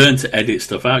to. I haven't learned to edit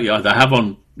stuff out yet. I have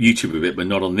on YouTube a bit, but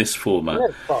not on this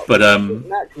format. But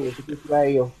naturally, it's a good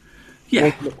way of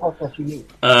making the podcast unique.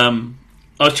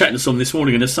 I was chatting to someone this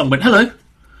morning, and someone went hello,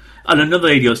 and another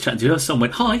lady I was chatting to, her son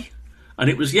went hi, and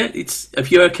it was it's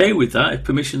if you're okay with that, if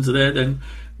permissions are there, then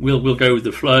we'll go with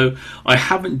the flow. I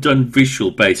haven't done visual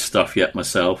based stuff yet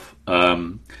myself,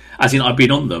 as in I've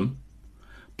been on them,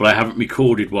 but I haven't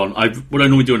recorded one. What I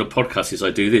normally do on a podcast is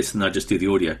I do this and I just do the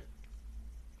audio.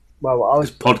 Well, I was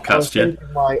thinking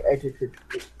my edited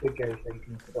video so you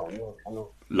can put it on your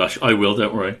channel. Lush, I will,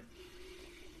 don't worry.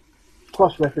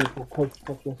 Cross-reference or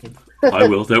cross-reference. I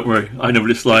will, don't worry. I know what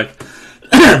it's like.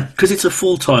 Because it's a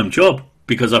full-time job.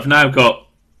 Because I've now got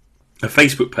a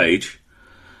Facebook page,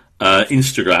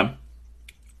 Instagram,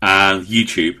 and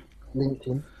YouTube.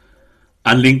 LinkedIn.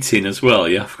 And LinkedIn as well,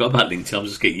 yeah. I forgot about LinkedIn. I'm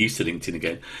just getting used to LinkedIn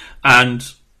again.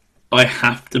 And I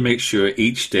have to make sure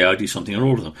each day I do something on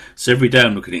all of them. So every day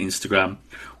I'm looking at Instagram.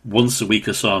 Once a week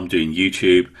or so I'm doing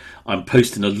YouTube. I'm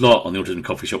posting a lot on the Autism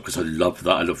Coffee Shop because I love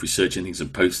that. I love researching things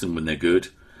and posting them when they're good.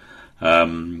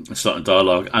 Starting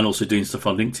dialogue and also doing stuff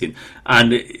on LinkedIn.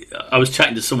 And I was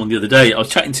chatting to someone the other day. I was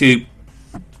chatting to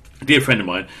a dear friend of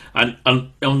mine, and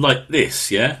I'm like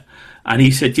this, yeah? And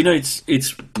he said,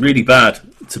 it's really bad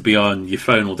to be on your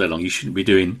phone all day long. You shouldn't be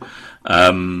doing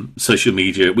social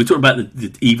media. We're talking about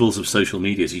the evils of social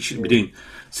media, so you shouldn't be doing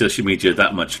social media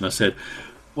that much. And I said,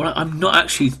 well, I'm not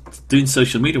actually doing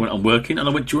social media when I'm working. And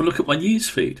I went, do you want to look at my news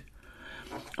feed?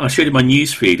 And I showed him my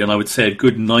news feed, and I would say a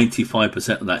good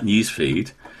 95% of that news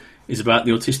feed is about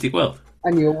the autistic world.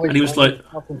 And he was like,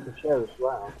 helping to share as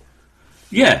well.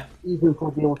 Yeah. Even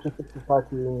for the Autistic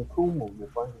Society in Cornwall, we're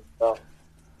finding stuff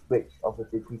which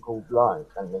obviously people like,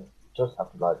 and they just have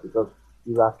to like because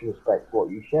you have to respect what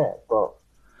you share. But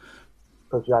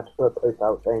because you had to put post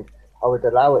out saying, I would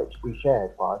allow it to be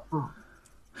shared, but I can't.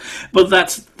 But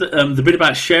that's the bit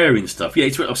about sharing stuff. Yeah,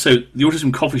 so the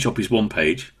Autism Coffee Shop is one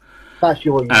page. That's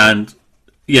your and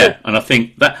and I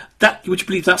think that would you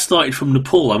believe that started from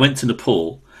Nepal? I went to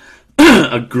Nepal.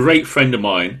 A great friend of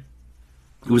mine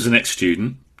who was an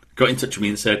ex-student got in touch with me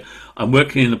and said, I'm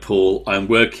working in Nepal, I'm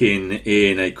working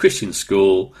in a Christian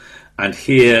school, and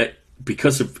here,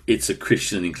 because it's a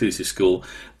Christian inclusive school,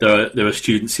 there are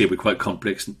students here with quite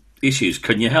complex issues.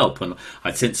 Can you help? And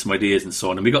I sent some ideas and so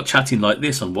on, and we got chatting like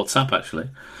this on WhatsApp actually.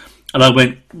 And I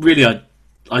went, really,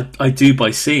 I do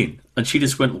by seeing. And she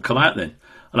just went, well, come out then.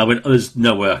 And I went, oh, there's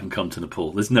no way I can come to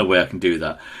Nepal. There's no way I can do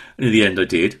that. And in the end, I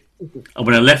did. And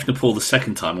when I left Nepal the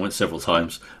second time, I went several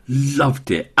times,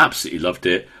 loved it, absolutely loved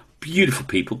it. Beautiful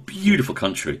people, beautiful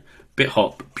country. Bit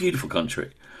hot, but beautiful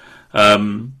country.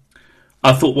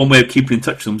 I thought one way of keeping in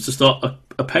touch with them was to start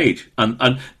a page. And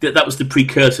that was the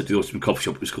precursor to the Autism Coffee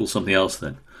Shop. It was called something else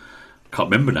then. I can't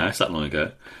remember now, it's that long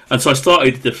ago. And so I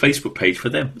started the Facebook page for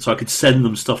them. So I could send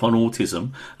them stuff on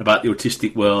autism, about the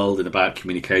autistic world and about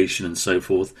communication and so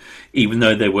forth, even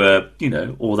though they were,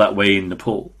 all that way in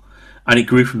Nepal. And it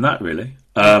grew from that, really.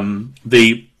 That's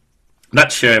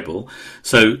shareable.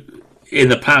 So in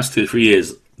the past 2 or 3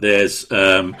 years, there's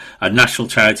a national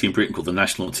charity in Britain called the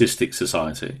National Autistic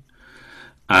Society.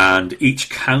 And each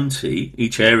county,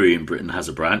 each area in Britain has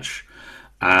a branch.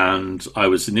 and I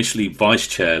was initially vice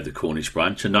chair of the Cornish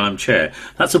branch, and now I'm chair.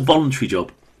 That's a voluntary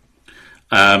job.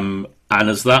 And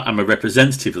as that, I'm a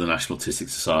representative of the National Autistic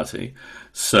Society,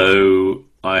 so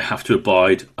I have to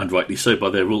abide, and rightly so, by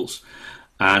their rules.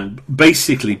 And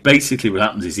basically, what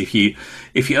happens is if you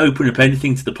open up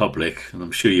anything to the public, and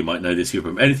I'm sure you might know this, you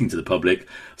open up anything to the public,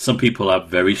 some people have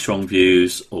very strong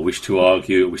views, or wish to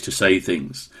argue, or wish to say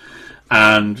things,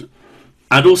 and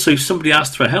also if somebody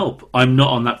asked for help, I'm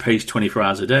not on that page 24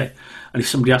 hours a day, and if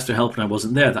somebody asked for help and I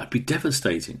wasn't there, that'd be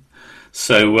devastating.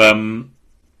 So, the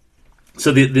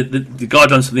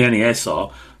guidelines from the NES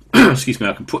are, excuse me,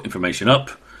 I can put information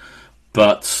up,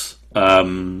 but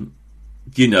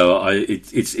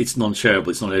it's non-shareable,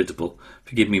 it's not editable.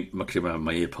 Forgive me mucking around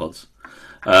my earpods.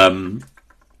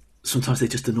 Sometimes they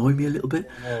just annoy me a little bit.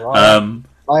 No,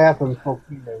 I have them for,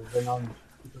 because I'm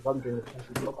doing the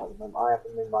temporary job at the moment, I have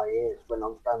them in my ears when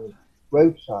I'm standing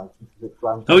roadside.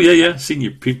 Oh yeah, seen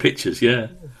your pictures, yeah.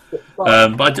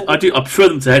 But I prefer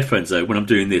them to headphones though. When I'm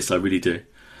doing this, I really do.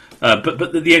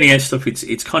 But the NES stuff,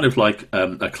 it's kind of like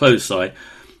a closed site.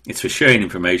 It's for sharing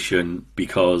information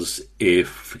because it's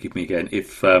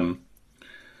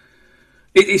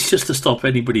just to stop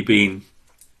anybody being,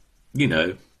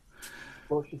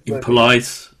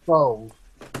 impolite, trolls,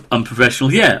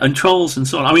 unprofessional, and trolls and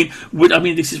so on. I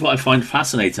mean, this is what I find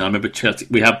fascinating. I remember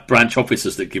we have branch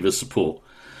officers that give us support.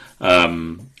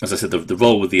 As I said, the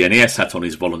role with the NES hat on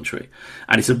is voluntary,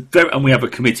 and and we have a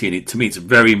committee, and to me, it's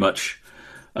very much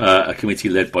a committee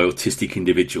led by autistic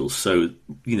individuals. So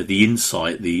the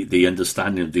insight, the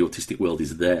understanding of the autistic world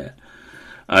is there,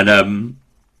 and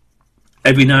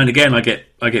every now and again, I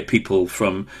get people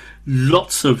from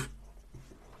lots of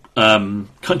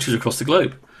countries across the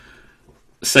globe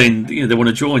saying they want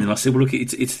to join, and I say, well, look,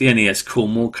 it's the NES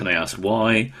Cornwall. Can I ask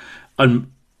why?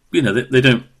 And they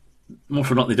don't. More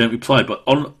often than not, they don't reply. But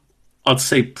I'd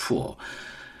say,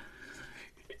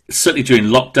 certainly during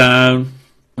lockdown,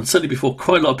 and certainly before,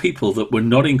 quite a lot of people that were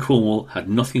not in Cornwall, had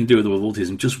nothing to do with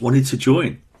autism, just wanted to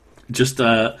join, just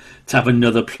to have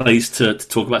another place to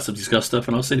talk about some discuss stuff.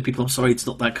 And I'll say to people, I'm sorry, it's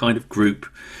not that kind of group.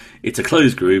 It's a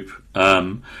closed group.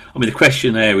 The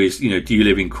question there is, do you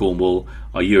live in Cornwall?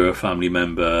 Are you a family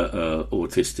member,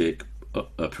 autistic,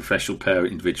 a professional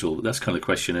parent, individual? That's kind of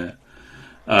questionnaire.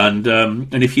 And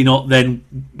if you're not, then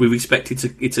we respect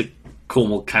it's a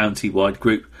Cornwall county-wide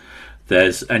group.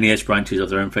 There's NES branches of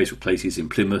their own Facebook places in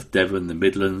Plymouth, Devon, the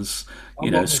Midlands,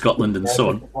 Scotland, and so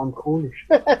on. I'm Cornish.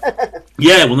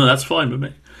 Yeah, well, no, that's fine with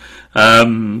me.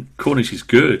 Cornish is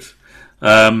good.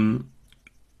 There's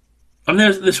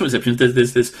some exceptions.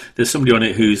 There's somebody on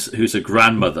it who's a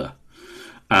grandmother,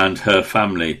 and her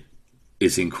family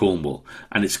is in Cornwall,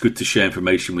 and it's good to share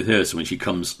information with her. So when she's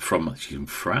in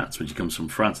France. When she comes from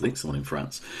France, I think someone in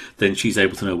France, then she's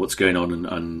able to know what's going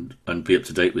on and be up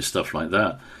to date with stuff like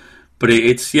that. But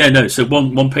so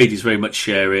one page is very much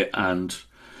share it,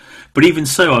 but even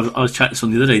so, I was chatting to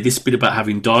someone the other day. This bit about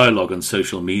having dialogue on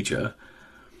social media.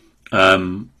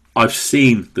 I've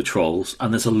seen the trolls,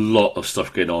 and there's a lot of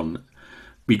stuff going on,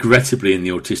 regrettably, in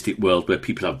the autistic world where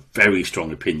people have very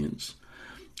strong opinions,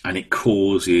 and it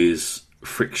causes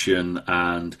friction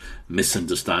and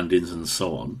misunderstandings and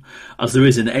so on, as there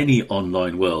is in any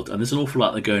online world. And there's an awful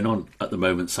lot that going on at the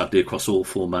moment, sadly, across all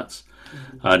formats.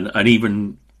 And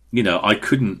even, I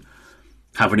couldn't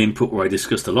have an input where I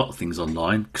discussed a lot of things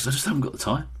online because I just haven't got the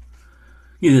time.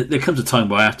 There comes a time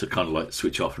where I have to kind of like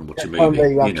switch off and watch a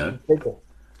movie,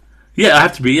 Yeah, I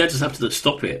have to be. I just have to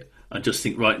stop it and just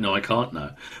think, right, no, I can't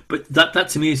now. But that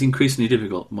to me is increasingly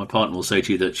difficult. My partner will say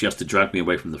to you that she has to drag me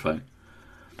away from the phone.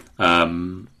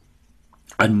 And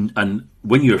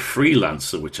when you're a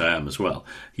freelancer, which I am as well,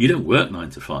 you don't work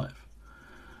 9 to 5.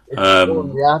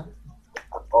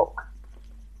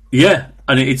 Yeah,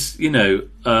 and it's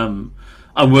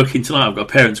I'm working tonight. I've got a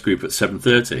parents group at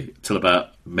 7:30 till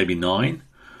about maybe 9,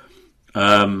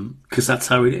 because that's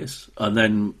how it is. And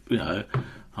then I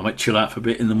might chill out for a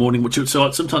bit in the morning. So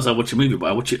sometimes I watch a movie,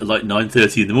 but I watch it at like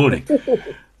 9:30 in the morning.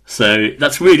 So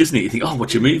that's weird, isn't it? You think,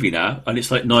 watch a movie now, and it's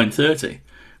like 9:30.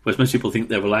 Whereas most people think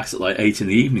they're relaxed at like 8 in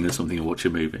the evening or something and watch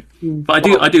a movie. But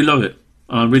I do love it.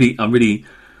 I'm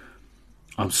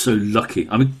so lucky.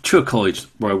 Truro College,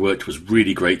 where I worked, was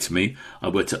really great to me. I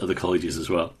worked at other colleges as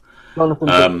well. Jonathan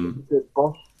was the big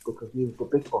boss, because he was the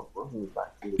big boss, wasn't he,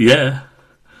 back then? Yeah.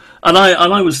 And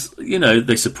I was,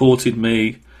 they supported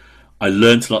me. I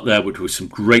learnt a lot there, which was some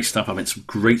great stuff. I met some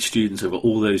great students over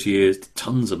all those years,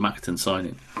 tons of Maccaton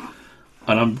signing.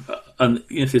 And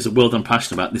if there's a world I'm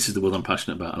passionate about, this is the world I'm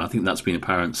passionate about. And I think that's been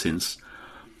apparent since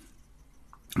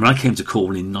when I came to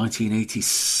Cornwall in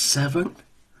 1987.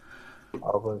 I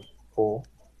was 4.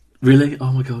 Really?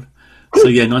 Oh my God. So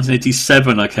yeah,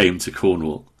 1987 I came to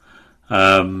Cornwall.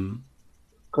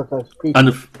 Because those people,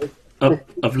 And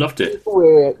I've loved it. People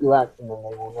hear your accent and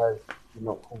they will know you're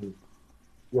not from.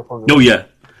 You're from. Oh yeah,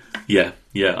 yeah.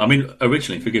 I mean,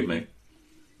 originally, forgive me,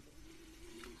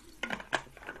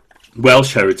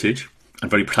 Welsh heritage. I'm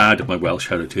very proud of my Welsh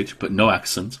heritage, but no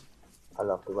accent. I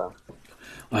love the Welsh.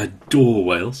 I adore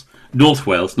Wales. North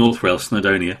Wales,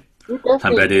 Snowdonia,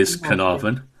 Llanberis,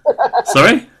 Carnarvon.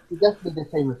 Sorry? You're definitely the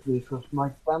same as me because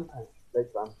my grandparents,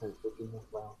 great grandparents, lived in North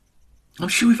Wales. I'm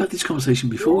sure we've had this conversation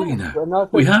before, Yeah, you know. when I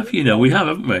We have,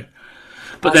 haven't we?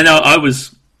 But then I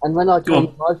was... And when I Go on.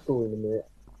 told my story in a minute,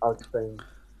 I'll explain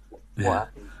what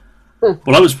happened.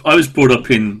 Well, I was brought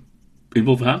up in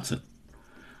Wolverhampton.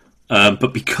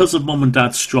 But because of Mum and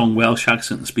Dad's strong Welsh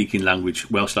accent and speaking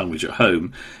Welsh language at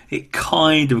home, it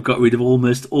kind of got rid of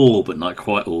almost all, but not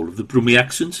quite all, of the Brummie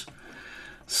accents.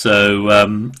 So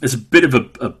there's a bit of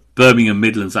a Birmingham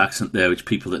Midlands accent there, which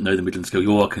people that know the Midlands go,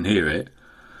 "Oh, I can hear it."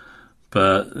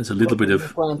 But there's a little bit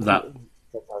of that.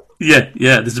 Yeah.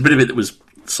 There's a bit of it that was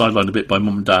sidelined a bit by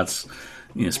Mum and Dad's,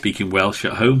 speaking Welsh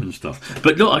at home and stuff.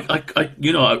 But look,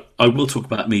 I will talk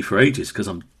about me for ages because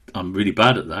I'm really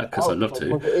bad at that because I love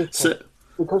to.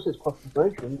 Because it's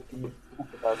concentration, you talk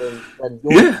about it, and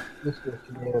your listeners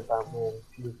can hear about me and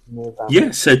you can hear about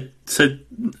me. So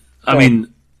I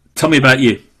mean, tell me about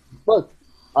you. Well,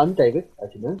 I'm David, as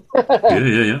you know.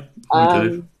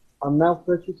 Yeah. I'm now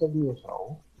 37 years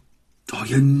old. Oh,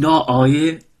 you're not, are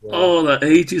you? Yeah. Oh, that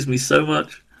ages me so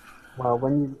much. Well,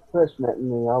 when you first met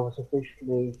me, I was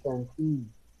officially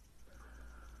 17.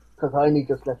 Because I only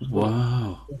just left school.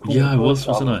 Wow. Yeah, I was,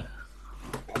 wasn't I?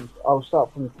 And I'll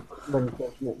start from when you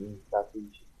first met me. That's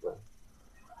easy.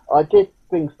 I did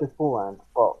things beforehand,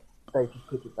 but they just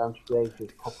put it down to the age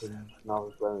of popping when I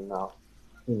was growing up.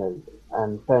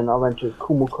 And then I went to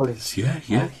Cornwall College. Yeah.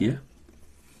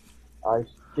 I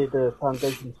did a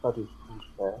foundation studies course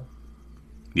there.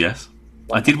 Yes.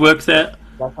 I did work there.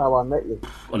 That's how I met you.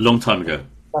 A long time ago.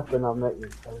 That's when I met you,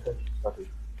 foundation studies.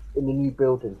 In the new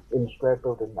building, in the square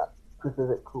building, that was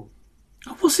a bit cool.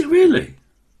 Oh, was it really?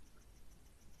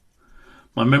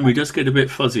 My memory does get a bit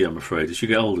fuzzy, I'm afraid. As you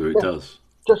get older, it does.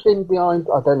 Just in behind,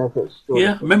 I don't know if it's still...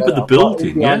 Yeah, I remember the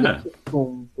building, yeah. The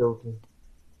building.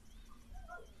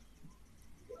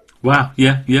 Wow,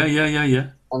 yeah.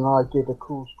 And I did a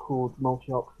course called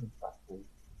Multi-Options back then.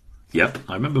 Yep,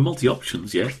 I remember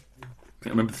multi-options, yeah. I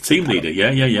remember the team leader,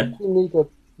 yeah. The team leader,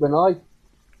 when I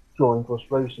joined, was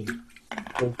Rosie.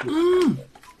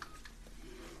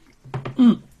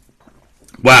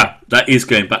 Wow, that is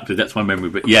going back to that's my memory,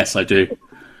 but yes, I do.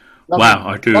 Wow,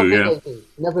 I do, yeah.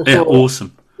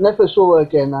 Awesome. Never saw her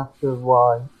again after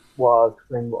what I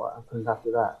explained what happened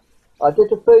after that. I did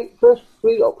the first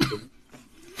three options,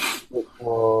 which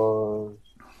was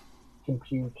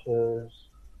computers,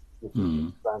 which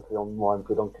is frankly on why I'm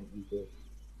good on computers.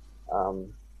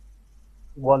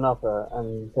 One other,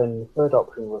 and then the third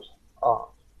option was art.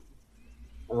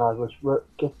 And I was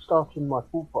starting my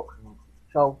fourth option of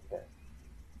childcare.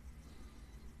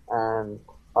 And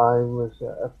I was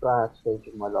at a bad stage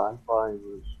in my life. I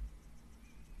was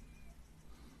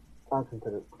thanking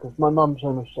to it because my mum's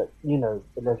homosexual,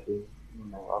 the lesbian,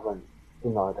 I won't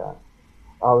deny that.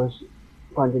 I was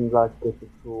finding life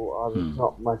difficult. I was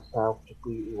not myself to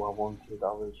be who I wanted.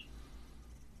 I was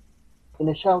in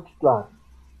a sheltered life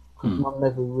because mum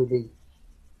never really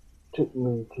took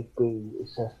me to be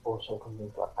assessed for certain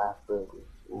things like Asperger's,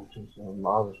 autism.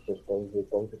 I was just David.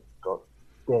 David got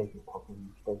behavior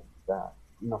problems, that,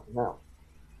 nothing else.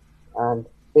 And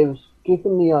it was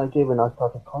given the idea when I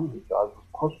started college that I was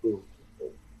possibly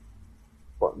autistic,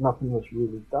 but nothing was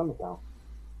really done about it.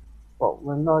 But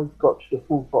when I got to the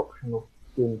fourth option of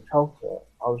doing childcare,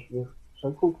 I was with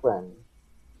so-called friends,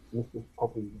 and this is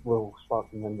probably will spark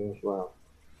a memory as well.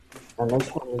 And they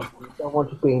told me, "You don't want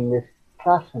to be in this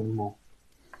class anymore.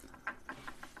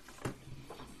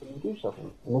 Can you do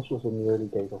something?" And this was in the early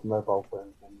days of mobile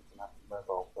phones and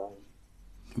mobile phones.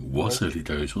 It was early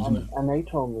days, wasn't it? And they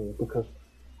told me, because,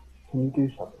 can you do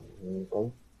something? And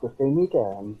they just gave me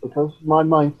there. And because my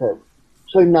mindset,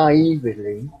 so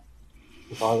naively,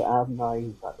 if I was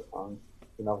naive at the time,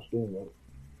 when I was doing it,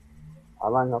 I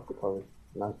rang up the college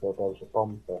and I said there was a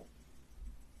bomb there.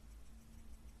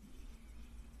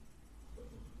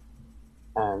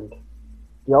 And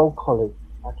the old college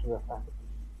had to reflect.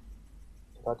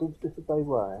 If I didn't disobey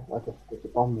where, I just did the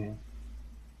bomb here.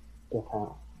 Get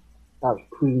out. That was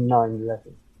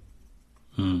pre-9/11.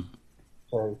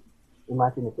 So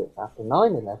imagine if it's after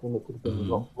 9/11, it could have been a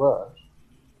lot worse.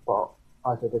 But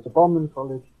I said, there's a bomb in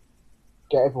college,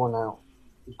 get everyone out.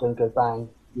 It's going to go bang,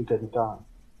 you're going to die.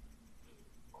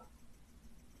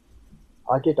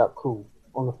 I did that call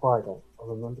on a Friday. I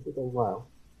remember the day well.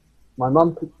 My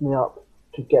mum picked me up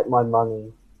to get my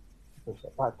money. Because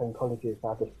back then colleges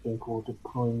had this thing called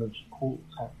employment support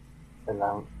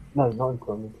allowance. No, not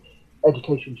employment.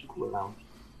 Education support allowance.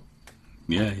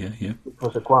 Yeah. Which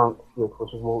was a grant which was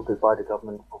awarded by the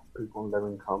government for people on low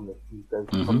income. If you go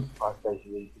to college 5 days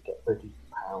a week, you get £30.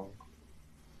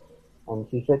 And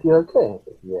she said, "You okay?" I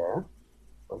said, "Yeah."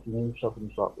 But you knew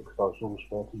something was up because I was always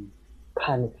very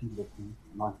panicky looking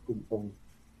and I didn't think.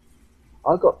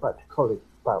 I got back to college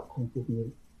about 10,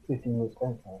 15 minutes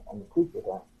later and the police were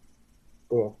there.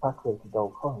 They evacuated the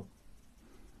whole college.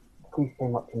 The police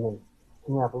came up to me.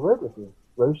 "Can we have a word with you?"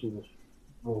 Rosie was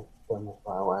with them as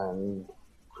well, and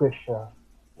Trisha,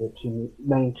 the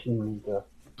main team leader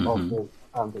of the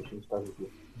foundation studies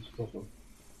in prison.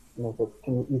 And they said,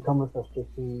 "Can you come with us to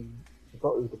see?" I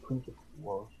forgot who the principal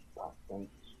was back then.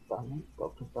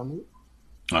 Dr. Stanley?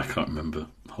 I can't remember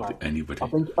hardly anybody. I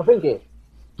think it.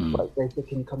 But they said,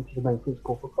 "Can you come to the main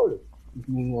principal for college with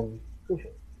me and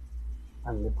Trisha?"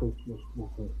 And the police was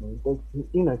walking to me. They,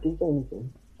 didn't say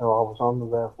anything. So I was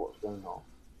unaware of what's going on.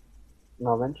 And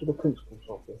I went to the principal's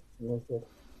office and they said,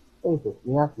 "David,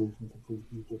 we have reason to believe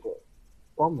you did it.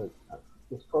 Bombers at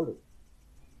this college."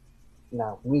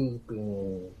 Now, me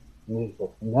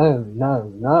said,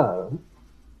 no.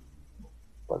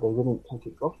 But they wouldn't take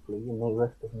it gospelly and they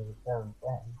arrested me there and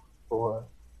then for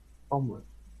bombers.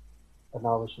 And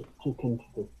I was taken to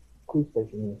the police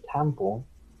station in Camborne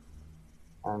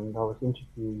and I was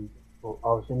interviewed.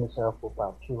 I was in the cell for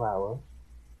about 2 hours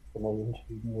and they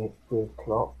interviewed me at 3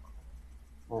 o'clock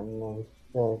and they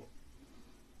said,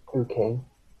 "Okay,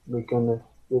 we're going to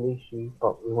release you,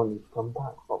 but we want you to come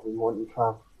back, but we want you to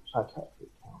have psychiatric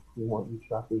help. We want you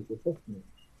to have these assessments."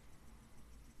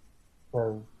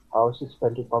 So I was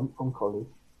suspended from college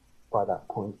by that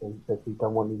point. They said, "We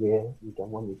don't want you here, we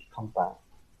don't want you to come back."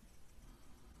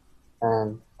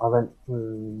 And I went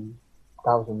through,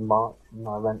 that was in March, and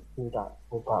I went through that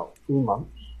for about 3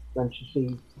 months. Went to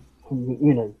see,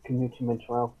 community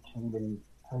mental health team in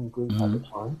home group at the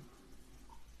time.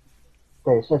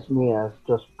 They assessed me as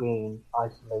just being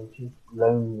isolated,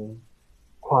 lonely,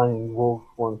 crying wolf,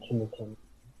 one timidity.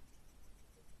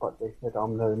 But they said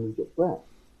I'm no immediate threat.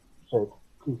 So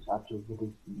police had to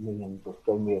release me and just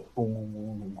gave me a formal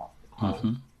warning at the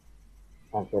time.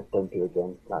 And said, "Don't do it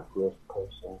again, that's the worst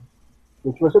person."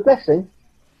 Which was a blessing.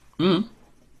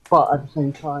 But at the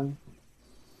same time,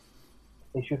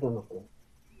 they shouldn't have been.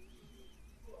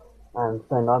 And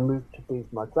then I moved to be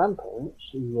with my grandparents,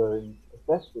 who were in the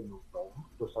Western North Wales,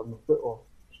 because I'm a bit of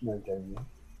Snowdonia.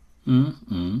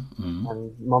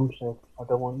 And Mum said, "I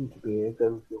don't want you to be here,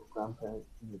 go with your grandparents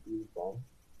and you'll be with them."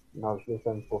 And I was with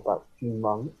them for about a few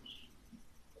months.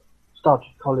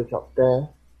 Started college up there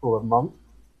for a month.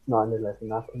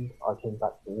 9/11 happened. I came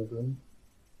back to England.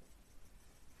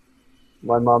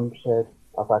 My mum said,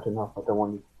 "I've had enough, I don't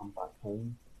want you to come back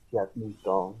home." She had moved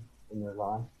on in her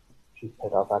life. She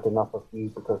said, "I've had enough of you,"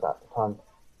 because at the time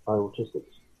my autistic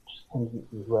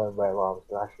tendencies were where I was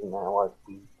lashing out, I'd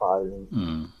be violent.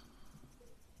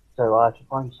 So I had to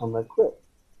find somewhere quick.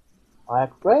 I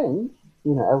had friends,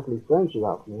 elderly friends who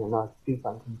helped me, and I do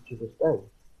thank them to this day.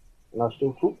 And I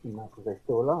still talk to them now because they're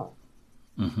still alive.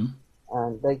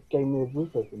 And they gave me a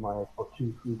roof over my head for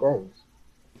 2-3 days.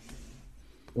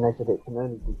 And they said it can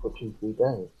only be for 2-3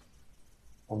 days.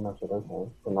 And I said, okay.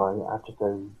 Then I had to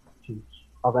go to,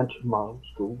 I went to my old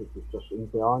school, which was just in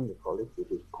behind the college,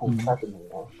 which is Paul Academy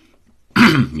now.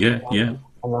 Yeah.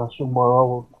 And I saw my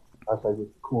old, as I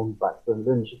would call them back then,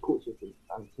 learning support system,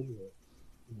 and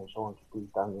someone to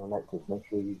breathe down your neck to make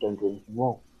sure you don't do anything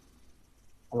wrong.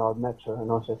 And I met her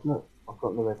and I said, "Look, I've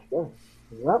got nowhere to go."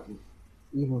 And that,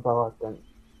 even though I don't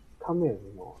come here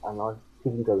anymore, and I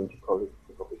couldn't go into college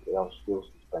because obviously I was still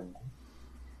suspended.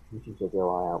 And she said,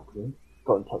 "I help you."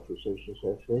 Got in touch with social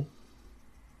services.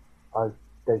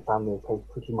 They found me a case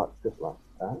pretty much just like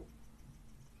that.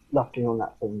 Luckily on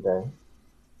that same day.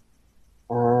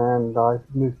 And I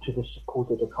moved to the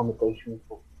supported accommodation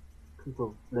for people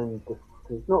with learning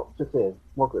difficulties, not severe,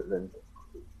 moderate learning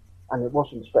difficulties. And it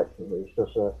wasn't spectrum, it was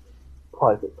just a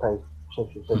private place,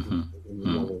 social services in the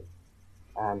morning.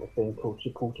 And a thing called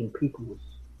Supporting People was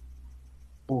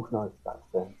organised back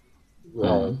then,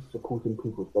 where supporting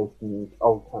people based in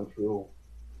Old Country Hall,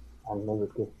 and they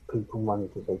would give people money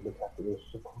to say, "Look after this,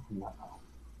 supporting that house."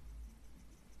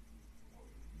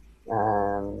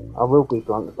 And I will be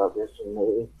blunt about this, and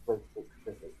it is very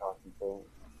specific, I can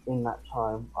say. In that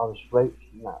time, I was raped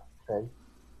in that case.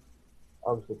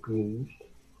 I was abused.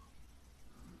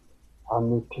 I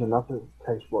moved to another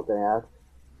place, what they had.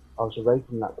 I was away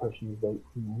from that person who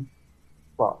raped me,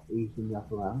 but he's in the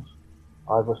other house.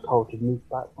 I was told to move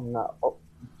back from that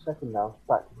second house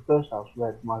back to the first house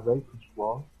where my rapist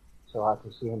was, so I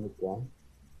could see him again.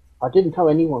 I didn't tell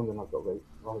anyone when I got raped.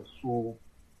 I was so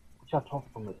shut off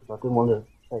from it because I didn't want to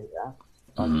say it out.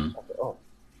 I just shut it off.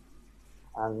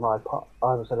 And I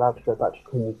was allowed to go back to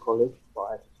community college, but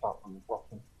I had to start from the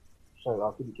bottom. So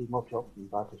I couldn't do much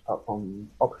options. I had to start from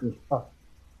options plus.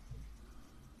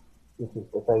 This is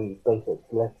the very basic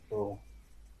electoral.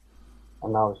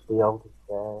 And I was the oldest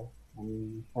there.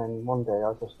 And then one day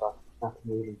I just started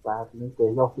snapping really badly.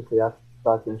 They obviously had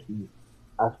diagnosed me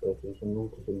Asperger's and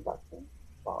autism back then,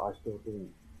 but I still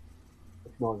didn't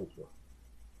acknowledge it.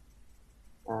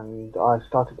 And I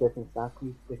started getting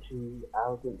snappy, bitchy,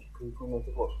 arrogant to people, and they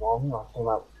said, what's wrong? I came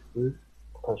out with the truth.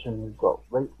 The person who got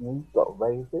raped me got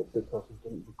away with it because he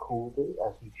didn't record it,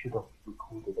 as he should have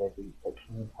recorded every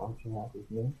sexual encounter he had with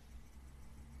me.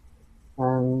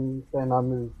 And then I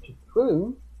moved to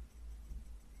Croom,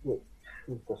 which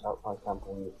is just outside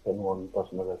Campbell, if anyone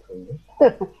doesn't know where Croom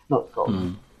is. Not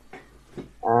Scotland.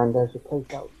 And there's a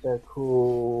place out there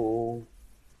called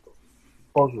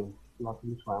Boswell, like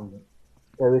East Ramblin.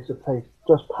 There is a place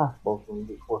just past Boswell,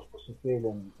 which was for severe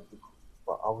learning difficulties,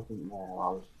 but I wasn't there. I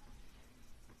was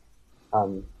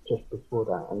just before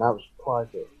that, and that was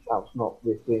private. That was not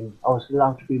within. I was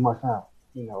allowed to be myself.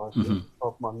 You know, I was getting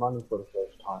off my money for the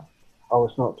first time. I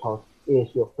was not told,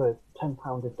 here's your first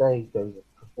 £10 a day, David.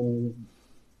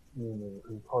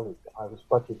 In college, I was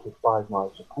budgeted by my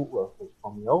support workers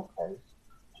from the old place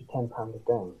to £10 a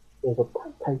day. There's a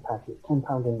pay packet,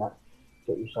 £10 in that.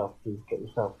 Get yourself food, get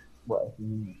yourself whatever you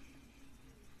need.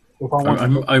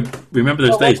 I remember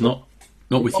those days, not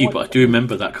with you, but I do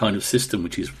remember that kind of system,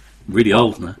 which is really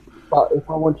old now. But if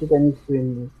I wanted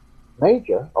anything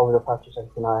major, I would have had to say,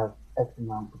 can I have X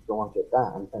amount because I want it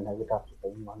that, and then they would have to pay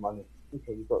me my money.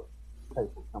 Okay, you've got, say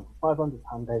for example,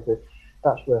 £500, David,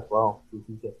 that's worthwhile, you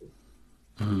can get it.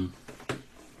 And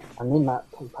in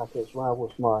that pay packet as well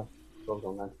was my sort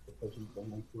of anticipation to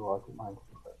make sure I got my anticipation.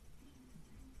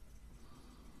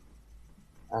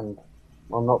 And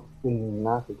I'm not being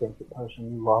nasty against the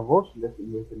person who I was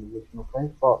living with in the original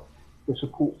place, but the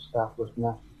support staff was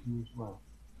nasty to me as well.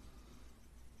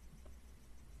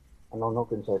 And I'm not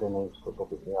going to say their names because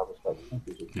obviously I respect them.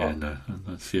 Yeah, no,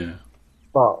 that's, yeah.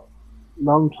 But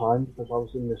long time, because I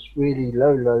was in this really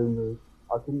low mood,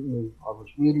 I didn't move. I was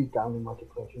really down in my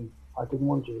depression. I didn't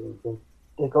want to do anything.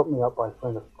 They got me up by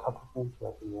throwing a cup of water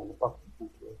at me and a bucket of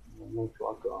water at me and made sure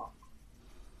I got up.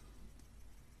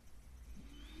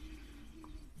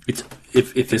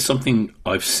 If there's something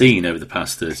I've seen over the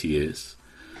past 30 years,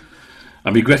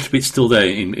 and regrettably it's still there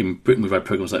in Britain, we've had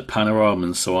programs like Panorama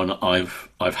and so on.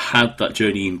 I've had that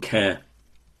journey in care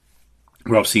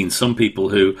where I've seen some people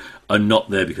who are not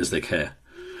there because they care.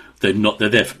 They're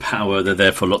there for power, they're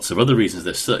there for lots of other reasons.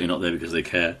 They're certainly not there because they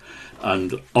care.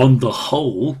 And on the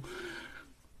whole,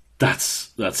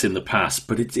 that's in the past.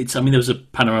 But it's I mean, there was a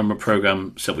Panorama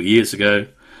program several years ago,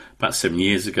 about 7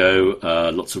 years ago.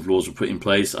 Lots of laws were put in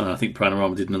place, and I think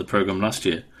Panorama did another program last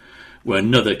year where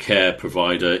another care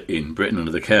provider in Britain,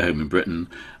 another care home in Britain,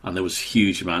 and there was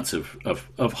huge amounts of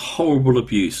horrible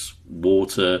abuse,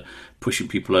 water, pushing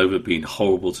people over, being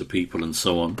horrible to people, and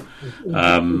so on.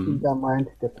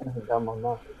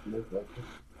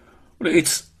 Well,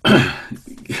 it's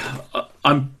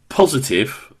I'm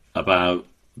positive about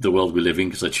the world we live in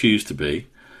because I choose to be.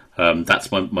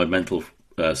 That's my mental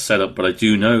setup, but I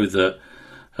do know that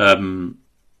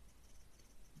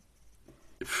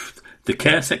the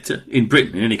care sector in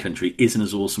Britain, in any country, isn't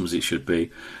as awesome as it should be.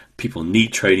 People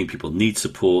need training, people need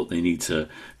support, they need to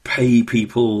pay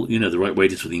people, the right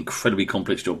wages for the incredibly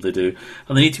complex job they do,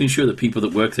 and they need to ensure that people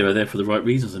that work there are there for the right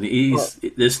reasons. And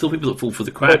there's still people that fall for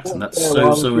the cracks, and that's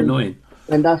so annoying.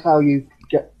 And that's how you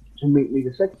get to meet me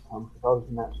the second time, because I was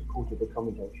in that supported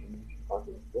accommodation.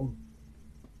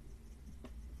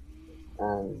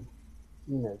 And,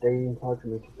 they encouraged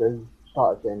me to go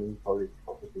start again in college.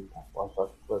 Obviously, that's why I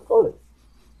started to go to college.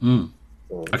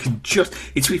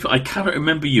 I cannot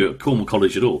remember you at Cornwall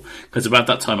College at all, because about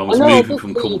that time I was moving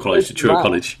from Cornwall College to Truro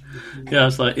College. Yeah, I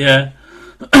was like, yeah.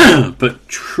 But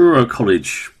Truro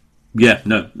College, yeah,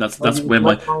 no, that's where he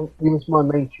was my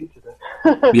main tutor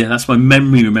there. Yeah, that's my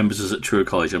memory remembers us at Truro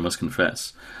College, I must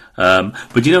confess.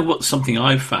 But you know what, something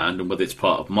I've found, and whether it's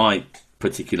part of my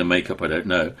particular makeup, I don't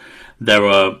know,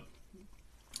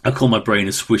 I call my brain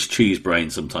a Swiss cheese brain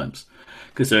sometimes,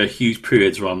 because there are huge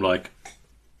periods where I'm like,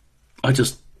 I'm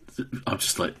just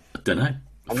like, I don't know,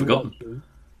 I've forgotten.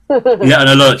 Yeah, and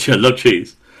I love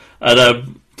cheese.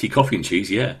 And tea, coffee and cheese,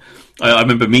 yeah. I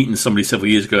remember meeting somebody several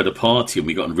years ago at a party, and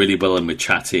we got on really well and we're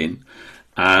chatting.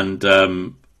 And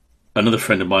another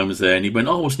friend of mine was there, and he went,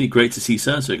 "Oh, wasn't he great to see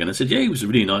so-and-so again?" I said, "Yeah, he was a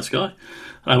really nice guy."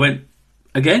 And I went,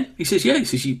 "Again?" He says, "Yeah." He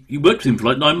says, "You worked with him for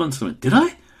like 9 months." And I went, "Did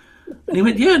I?" And he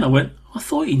went, "Yeah." And I went, "I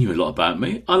thought he knew a lot about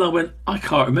me." And I went, "I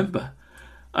can't remember."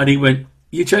 And he went,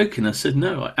 "You're joking?" I said,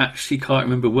 "No, I actually can't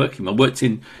remember working. I worked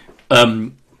for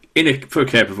a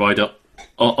care provider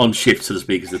on shift, so to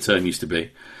speak, as the term used to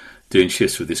be, doing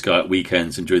shifts with this guy at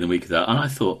weekends and during the week of that." And I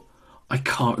thought, I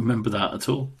can't remember that at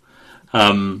all.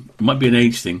 It might be an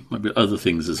age thing, might be other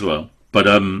things as well. But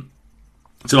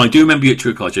so I do remember you at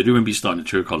Truro College. I do remember you starting at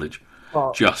Truro College.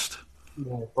 But, Just.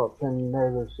 yeah, but then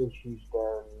there was issues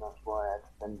there, and that's why I had to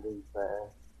then leave there.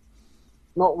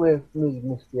 Not with me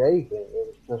misbehaving, it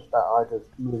was just that I had a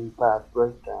really bad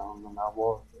breakdown, and I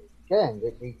was, again,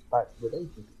 it leads back to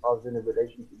relationship. I was in a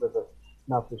relationship with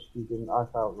another student. I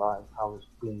felt like I was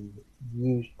being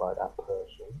used by that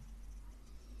person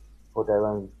for their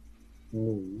own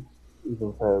needs,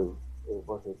 even though it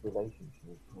was a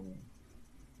relationship. And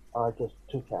I just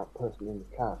took out person in the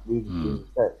class, really doing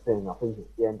that thing. I think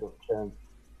it's the end of term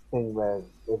thing where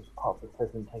it was part of the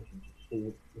presentation to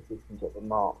see if we can get the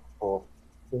mark for,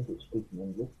 I think it's speaking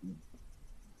and listening,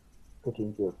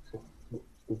 pretty good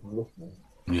speaking and listening.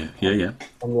 Yeah.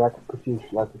 And we had to produce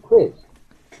like a quiz.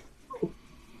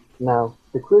 Now,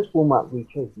 the quiz format, we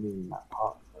chose me in that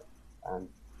part, and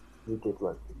we did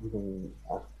work, even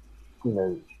as,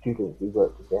 students, we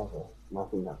worked together, and I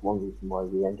think that's one reason why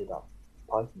we ended up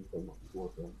fighting so much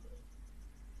towards the end.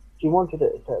 She wanted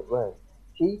it a certain way.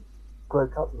 She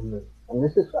broke up with me, and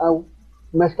this is how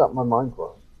messed up my mind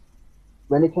was.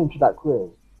 When it came to that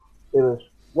quiz, it was,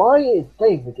 why is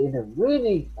David in a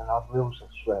really, and I will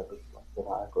swear that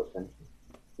I got sensitive.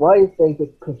 Why is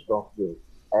David pissed off with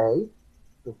A,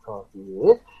 because he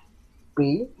is,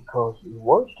 B, because he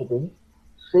wants to be,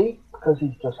 C, because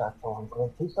he's just had someone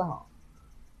break his arm.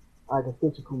 I had a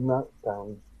physical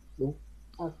meltdown, which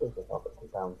I think I've got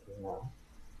it down to now,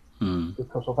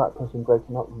 because of that person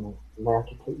breaking up with me, and they had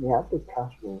to take me out of the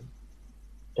classroom.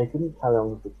 They couldn't carry on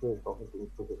with the quiz, obviously,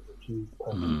 because it's a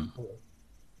two-person quiz.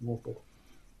 And they said,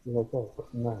 "You okay?" I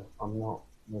said, "No, I'm not."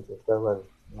 And they said, "Go home."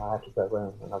 And I had to go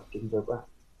home, and I didn't go back.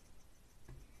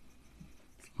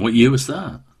 What year was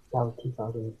that? That was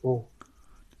 2004.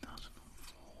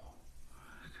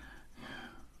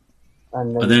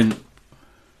 And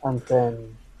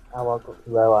then how I got to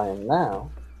where I am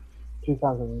now,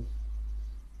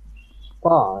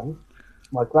 2005,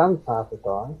 my grandfather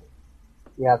died.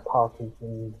 He had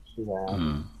Parkinson's, he had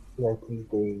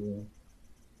COPD.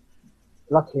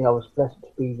 Luckily, I was blessed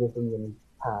to be with him when he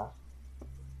passed,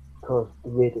 because the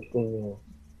weirdest thing is,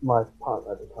 my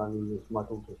partner at the time, who was my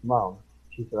daughter's mum,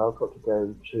 she said, "I've got to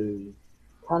go to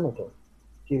Canada."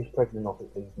 She was pregnant,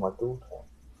 obviously, with my daughter,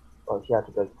 but she had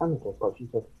to go to Canada. But she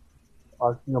said,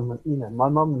 "My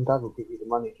mum and dad will give you the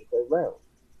money to go rail."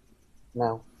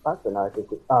 Now, back then I did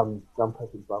young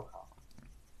person's welfare,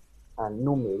 and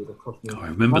normally it would have cost me. I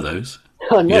remember those.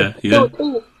 I know. Yeah.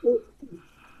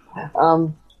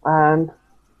 And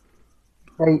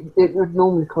it would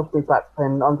normally cost me back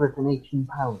then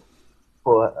 £118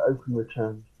 for an open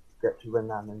return to get to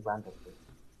Renan and Randolph,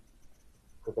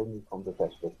 because they moved from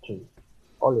Bethesda to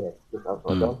Oliet, just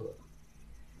outside Oliet.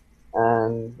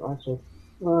 And I said,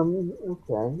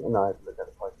 okay, and I had to look at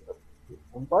the prices of it.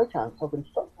 And by chance, I've been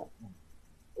stopped at them.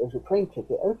 It was a plane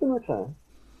ticket, open return,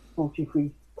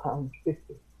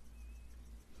 £43.50.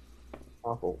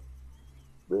 I thought,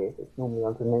 weird, it's normally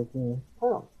 £118.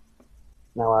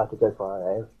 Now I have to go for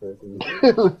Aylesford and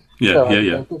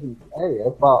different area,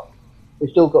 but it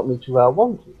still got me to where I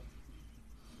wanted.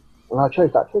 And I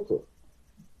chose that ticket.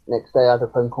 Next day I had a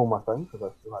phone call on my phone, because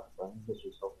I still had a phone. This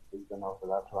was obviously when I was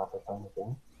allowed to have a phone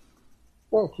again.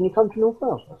 "Yeah, can you come to North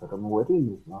Wales?" I said, "I'm already in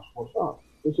North Wales, what's up?"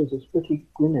 "This is a Spitty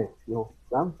Gwynedd, your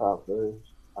grandfather is,"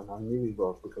 and I knew he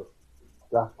was, because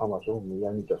last time I saw him, he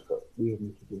only just got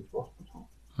readmitted into hospital.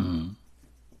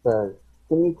 So,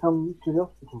 "Can you come to the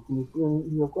hospital? Can you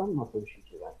bring your grandmother with you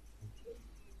today?" I said,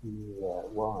 "Yeah,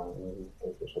 why?" And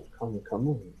they just said, "Come in."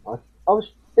 I was,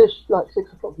 it's like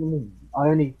 6 o'clock in the morning. I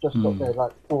only just got there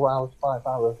like 4 hours, 5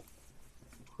 hours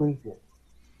previous.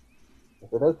 I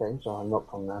said, okay, so I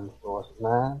knocked on Nan's door. I said,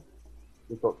 "Man,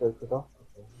 we've got to go to the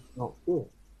hospital. It's not good."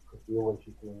 Because we always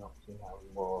used to ring up to see how he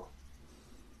was.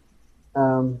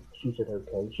 She said,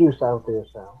 okay. She was out there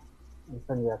herself. And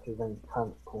then we had to arrange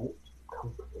transport to come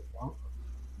pick us up.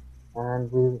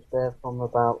 And we was there from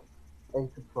about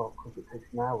 8 o'clock, because it takes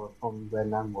an hour from where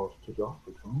Nan was to the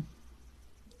hospital.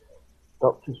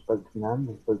 Doctor spoke to Nan,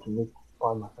 they spoke to me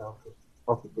by myself, because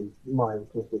obviously my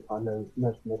autistic, I know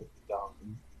most medical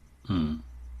jargon. And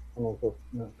they said,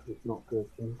 "No, it's not good.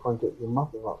 Can you try and get your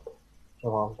mother up?" So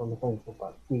I was on the phone for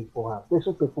about 3-4 hours. This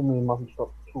was before me and Mum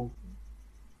stopped talking.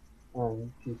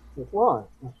 And she said, why?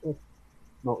 I said,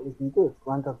 not looking good.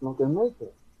 Granddad's not going to make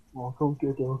it. Oh, I can't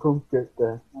get there. I can't get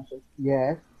there. I said,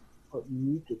 yes, but you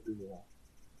need to be there.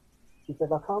 She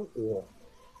said, I can't be there.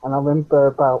 And I remember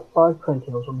about 5:20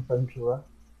 I was on the phone to her.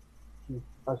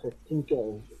 I said,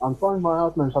 Tigger, I'm finding my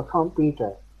husband, I can't be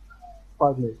there.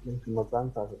 5 minutes into my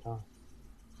grandfather died.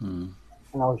 And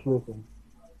I was with him.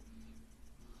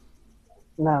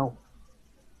 Now,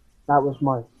 that was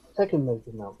my second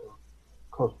major meltdown,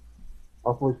 because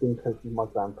I've always been close with my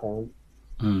grandparents.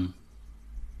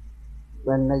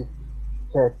 When they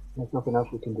said there's nothing else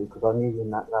we can do, because I knew in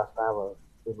that last hour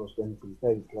it was going to be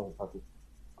very close.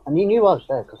 And he knew I was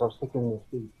there, because I was sticking in his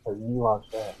feet, so he knew I was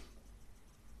there,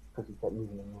 because he kept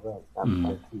moving in the road. That was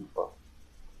so cute, but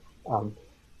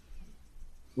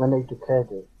when they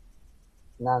declared it,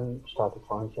 Nan started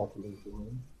crying, she had to leave the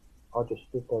room. I just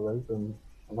stood there open,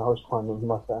 and I was crying with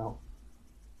myself.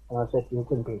 And I said, you're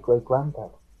going to be a great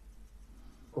granddad.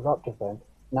 Because up to then,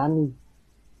 Nan knew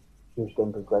she was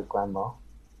going to be a great grandma,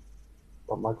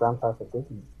 but my grandfather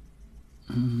didn't.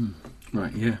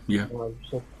 Right, yeah. And I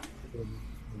said to him,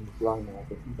 he was lying there, I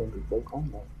said, you're going to be a great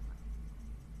granddad.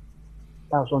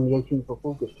 That was on the 18th of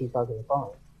August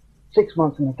 2005. 6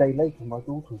 months and a day later, my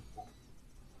daughter was born.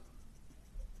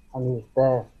 And he was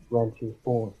there when she was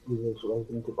born. He was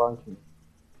waving goodbye to me.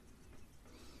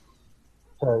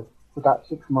 So, for that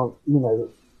 6 months,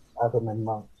 however many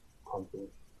months, can't do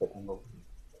it, but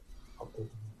then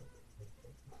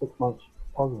 6 months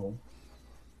following,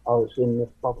 I was in this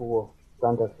bubble of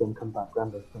Granddad's going to come back,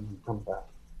 Granddad's going to come back.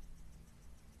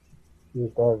 He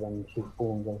was there when she was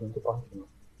born, waving goodbye to me.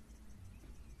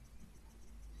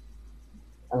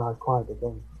 And I cried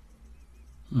again.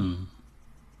 And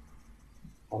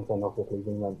then obviously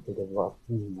we went through the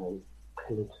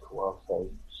political, I'll say,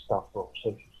 stuff of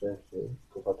social services,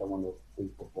 because I don't want to be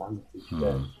blandly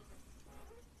stressed.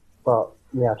 But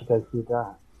we had to go through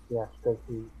that. We had to go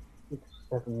through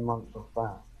 6-7 months of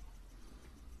that.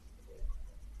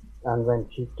 And when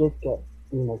she did get,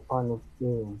 final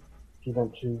hearing, she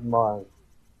went to my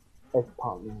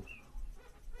ex-partner's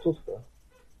sister,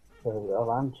 so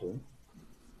her auntie,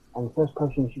 and the first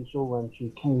person she saw when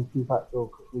she came through that door,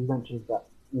 because we went to that,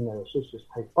 her sister's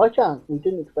place. By chance, we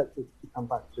didn't expect her to come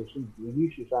back so soon. We knew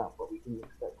she was out, but we didn't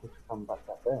expect her to come back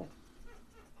that day.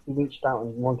 She reached out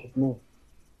and wanted me.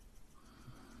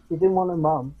 She didn't want her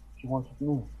mum, she wanted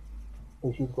me.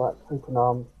 So she was like open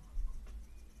arms.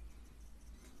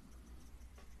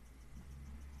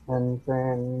 And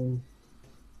then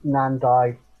Nan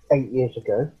died 8 years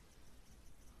ago.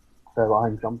 So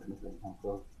I'm jumping a bit now,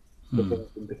 so the things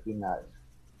in between that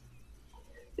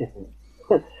is different.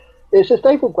 It's a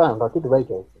stable ground. I did the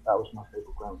radio, that was my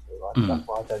stable ground, so that's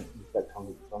why I don't reflect on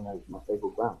it, because I know it's my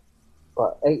stable ground.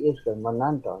 But 8 years ago, my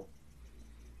Nan died.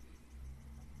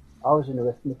 I was in the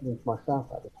West Midlands myself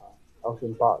at the time. I was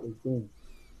in Bartley Green.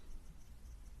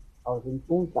 I was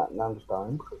informed that Nan was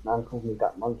dying, because Nan called me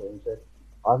that Monday and said,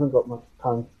 I haven't got much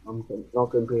time, I'm not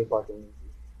going to be here by the end of the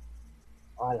week.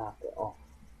 I laughed it off.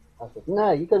 I said,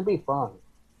 no, you're going to be fine.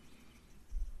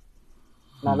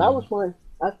 Now that was my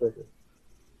Asperger's,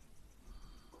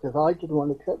 because I didn't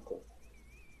want to accept it.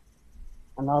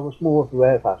 And I was more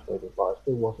aware of Asperger's, but I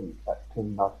still wasn't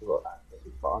accepting that I got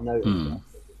Asperger's, but I know it's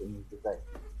Asperger's in the day.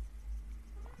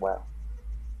 Well,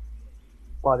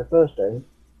 by the first day,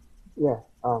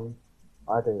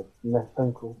 I had a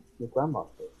phone call with Grandma.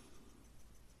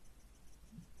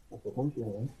 I said, thank you,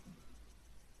 Helen.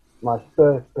 My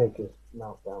first biggest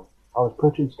meltdown. I was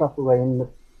putting stuff away in the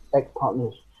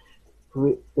ex-partner's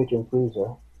fridge and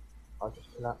freezer. I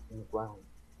just collapsed on the ground.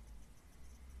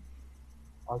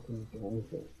 I couldn't do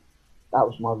anything. That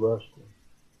was my worst thing.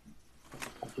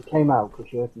 And she came out because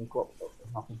she heard me drop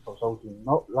something. Nothing, so I was holding,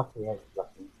 not luckily, I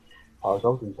was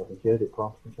holding something. She heard it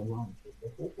drop and she ran. She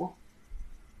said, what?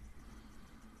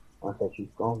 I said,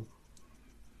 she's gone.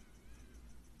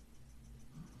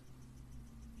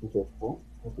 She said, what?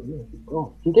 I said, yeah, she's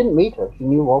gone. She didn't meet her, she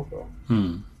knew of her.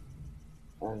 And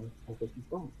I said, she's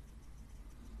gone.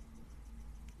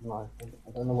 And I said,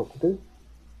 I don't know what to do.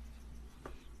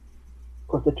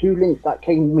 Because the two links that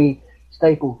came to me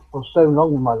stable for so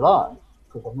long in my life,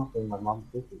 because I'm not saying my mum's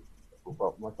busy,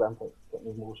 but my grandparents got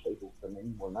me more stable than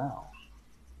anyone else.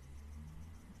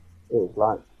 It was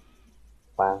like,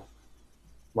 wow,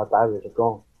 my barriers are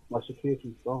gone. My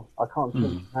security's gone. I can't say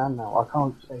to Nan now. I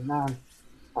can't say, Nan,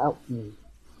 help me.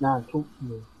 Nan, talk to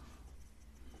me.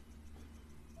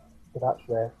 So that's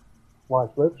where Wise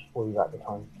Words for You at the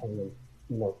time came in.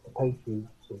 The page you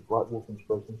to write walking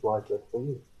inspirations, Wise Words for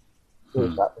You. It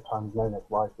was at the time known as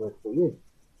Wise Words for You.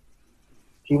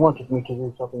 She wanted me to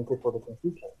do something good for the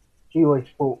computer. She always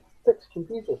thought, fix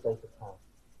computers later time.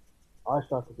 I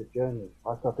started a journey.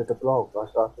 I started a blog. I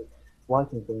started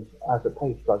writing things as a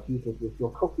page like you did with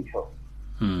your coffee shop.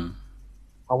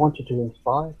 I wanted to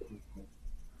inspire people.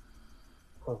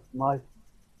 Because my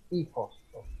ethos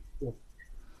of this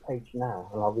page now,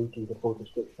 and I'll read you the full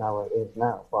description how it is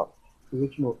now, but the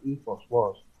original ethos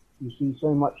was, you see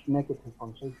so much negative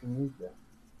on social media,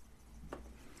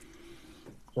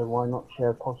 so why not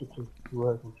share positive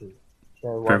words with you?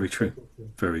 Very true.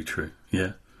 Very true.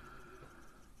 Yeah.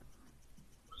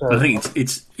 So, I think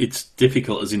it's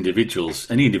difficult as individuals,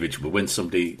 any individual, but when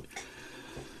somebody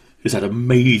who's had a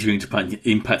major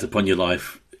impact upon your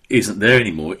life isn't there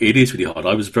anymore, it is really hard.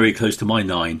 I was very close to my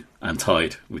 9 and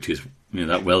Tide, which is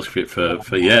that Welsh bit for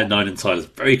 9 and Tide. I was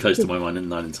very close to my 9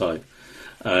 and Tide,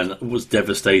 and was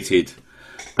devastated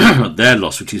at their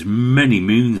loss, which is many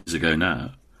moons ago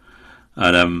now.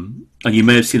 And you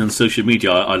may have seen on social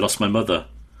media, I lost my mother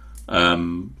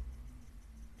 6-7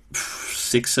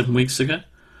 weeks ago.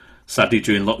 Sadly,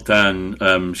 during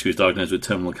lockdown, she was diagnosed with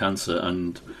terminal cancer,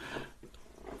 and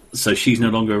so she's no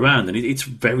longer around. And it's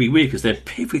very weird because they're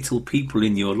pivotal people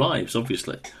in your lives,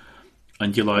 obviously.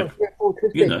 And you're like,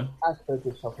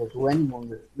 Asperger's sufferers or anyone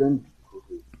with learning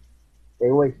difficulties, they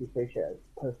always associate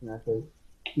a person as a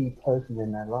key person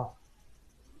in their life.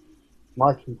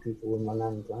 My key people were my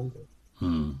nan and granddad.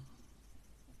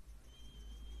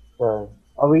 So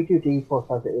I'll read you the ethos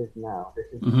as it is now. This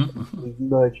is we've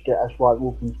merged it as White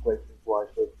Wolf inspiration wise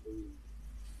with the.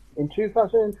 In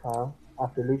 2012,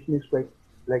 after losing his late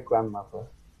grandmother,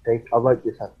 I wrote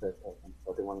this as third person,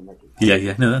 so I didn't want to make it.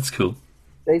 Yeah, no, that's cool.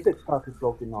 David started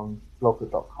blogging on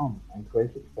blogger.com and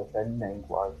created the then named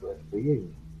Wise Words for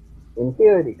You. In the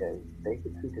early days,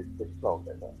 David treated this blog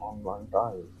as an online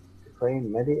diary,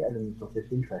 portraying many elements of this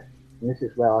interest. And this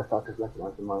is where I started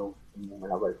recognizing my own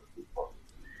when I wrote the post,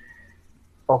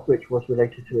 of which was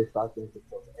related to his diagnosis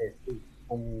of ASD,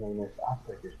 formerly known as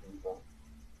Asperger's syndrome.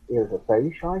 He was a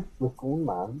very shy, withdrawn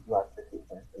man who had little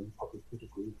friends, and you probably could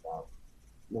agree with that.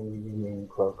 When in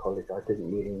Crow College, I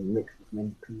didn't really mix with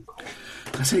many people.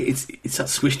 I say it's that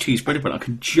Swiss cheese bread, but I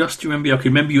can just remember you. I can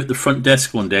remember you at the front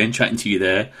desk one day and chatting to you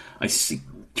there. Do you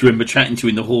remember chatting to you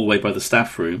in the hallway by the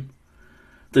staff room?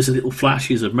 There's a little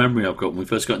flashes of memory I've got when we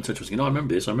first got in touch. I was thinking, I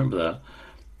remember this, I remember that.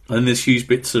 And then there's huge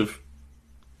bits of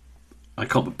I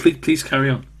can't. But please carry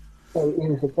on. So he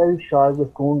was a very shy,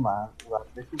 withdrawn man who had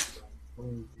little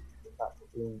friends,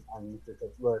 and this is a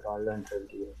word I learned over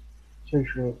the years,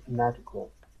 socially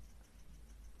inadequate.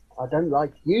 I don't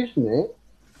like using it,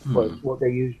 but it's what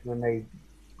they used when they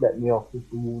let me off with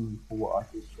the warning for what I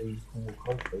did in criminal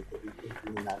cosplay, but it's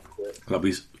socially inadequate. Like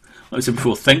I said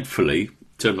before, thankfully,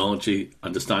 terminology,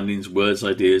 understandings, words,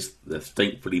 ideas, they're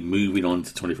thankfully moving on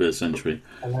to the 21st century.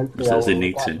 And hopefully as they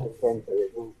need to.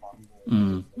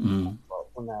 But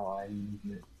for now, I'm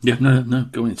using it. Yeah, no,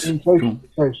 go on. So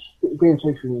being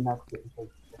socially inadequate and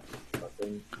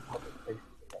socially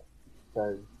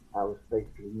so I was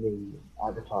basically me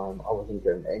at the time. I wasn't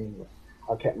going anywhere.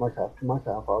 I kept myself to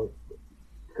myself.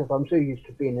 Because I'm so used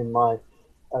to being in my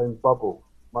own bubble.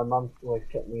 My mum always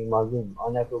kept me in my room. I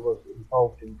never was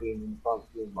involved in being in the front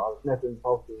room. I was never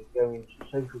involved in going to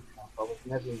social stuff. I was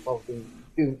never involved in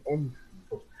doing anything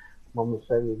because mum was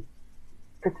so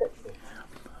protective.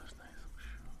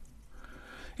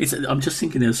 I'm just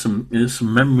thinking there's some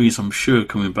memories I'm sure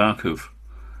coming back of.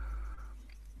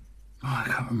 I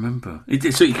can't remember.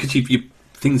 Because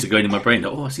things are going in my brain.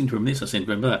 I seem to remember this. I seem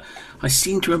to remember that. I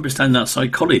seem to remember standing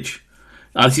outside college.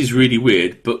 Now, this is really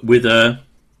weird, but with filling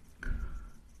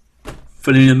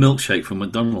a milkshake from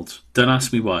McDonald's. Don't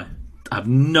ask me why. I have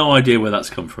no idea where that's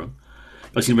come from.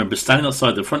 But I seem to remember standing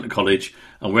outside the front of college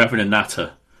and we're having a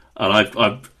natter. And I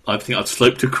think I've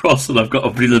sloped across and I've got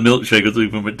a vanilla milkshake or something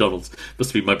from McDonald's.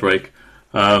 Must be my break.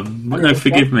 No,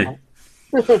 forgive me.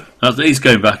 It's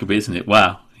going back a bit, isn't it?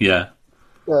 Wow. Yeah.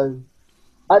 So,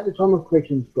 at the time of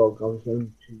creating this blog, I was only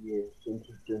 2 years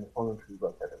into doing voluntary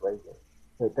work at the radio.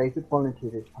 So David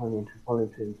volunteered his time into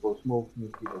volunteering for a small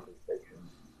community radio station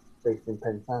based in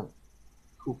Penzance,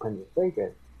 called Penzance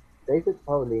Radio. David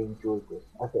thoroughly enjoyed this,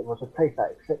 as it was a place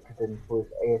that accepted him for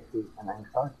his ASD and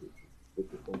anxiety issues,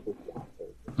 which is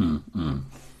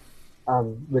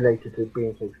related to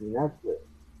being socially inadequate.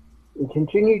 He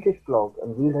continued his blog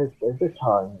and realized over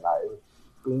time that it was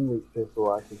being reached to a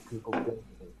variety of people globally.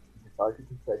 He decided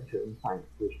to send certain thanks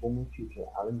to his former tutor,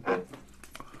 Alan Jones,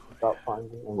 about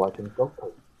finding and writing blog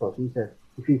posts. Because he said,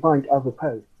 if you find other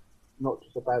posts, not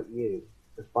just about you,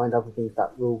 just find other things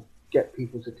that will get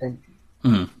people's attention.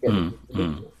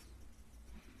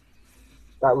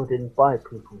 That would inspire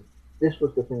people. this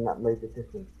was the thing that made the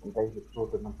difference, and David saw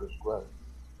the numbers grow.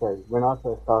 So when I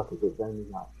first started, it was only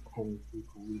like 10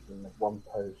 people reading one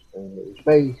post, and it was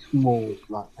very small. It's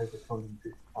like over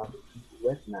 250,000 people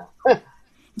read now.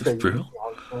 That's brilliant.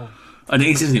 And it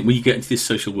is, isn't it? When you get into this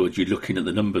social world, you're looking at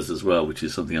the numbers as well, which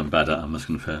is something I'm bad at, I must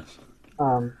confess.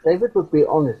 David would be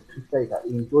honest to say that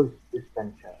he enjoys this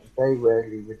venture and very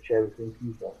rarely would share his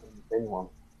enthusiasm with anyone.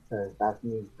 So that's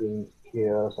me being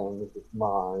curious and with his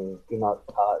mind, do not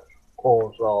touch,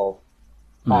 pause off,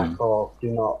 back off,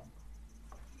 do not.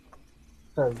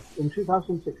 So in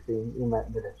 2016, we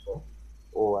met Melissa,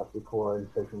 or as we call her in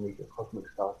social media, Cosmic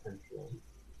Star Centurion,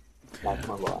 like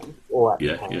my wife, or at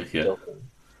the time, Joking.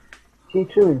 She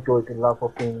too enjoyed the love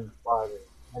of being inspiring,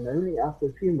 and only after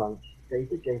a few months,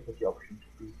 David gave her the option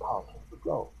to be part of the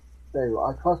blog. So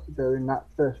I trusted her in that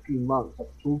first few months of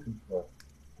talking to her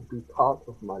to be part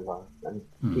of my life and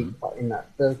be in that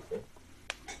circle.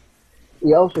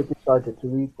 He also decided to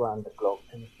rebrand the blog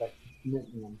and reflect his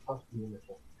commitment and trust in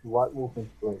Melissa to White Wolf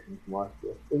Inspiration from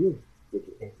YCS for you, which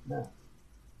it is now.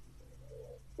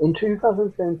 In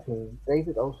 2017,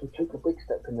 David also took a big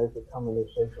step in overcoming his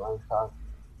social anxiety.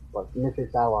 But this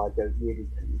is how I go really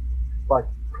deep. By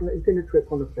planning a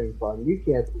trip on a plane from UK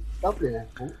Airport, Dublin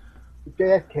Airport, to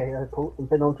JFK Airport, and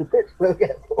then on to Pittsburgh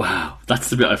Airport. Wow, that's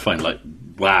the bit I find like,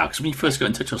 wow. Because when you first got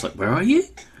in touch, I was like, where are you?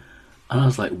 And I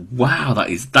was like, wow, that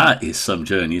is some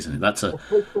journey, isn't it? That's a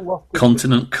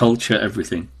continent, culture,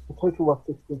 everything. A total rough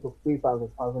distance of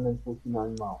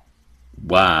 3,549 miles.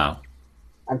 Wow.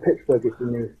 And Pittsburgh is the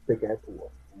nearest big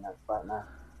airport, and that's about an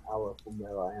hour from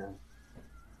where I am.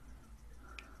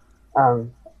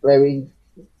 Where we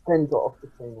then got off the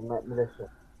plane and met Melissa.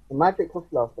 The magic of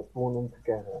love had drawn them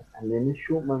together, and in this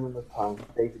short moment of time,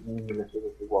 David knew Melissa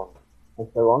was the one. And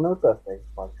so on her birthday,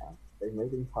 by chance, they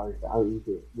made inquiries about how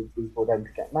easy it would be for them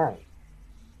to get married.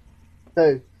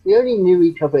 So they only knew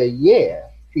each other a year.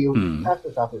 She passed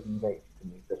herself as engaged to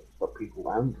me, just for people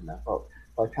around and that. But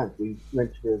by chance, we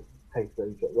went to the place where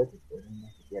you get registered, and they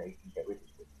said, yeah, you can get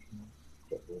registered.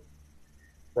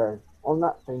 So on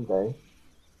that same day,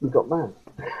 we got married.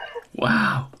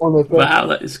 Wow. Wow,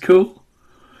 that is cool.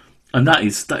 And that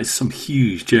is some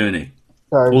huge journey.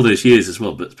 So, all those years as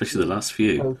well, but especially the last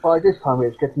few. So by this time, it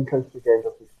was getting close to the end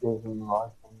of experiencing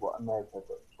life and what America got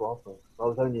to offer. I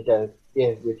was only there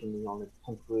originally on a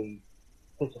temporary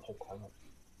visitor permit.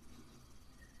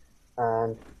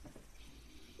 And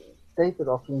David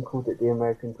often called it the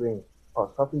American dream. I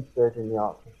was having stirred in the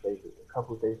arts of David a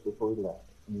couple of days before he left.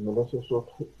 And Melissa saw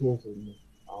tears in me.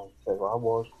 So I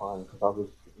was crying because I was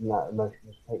in that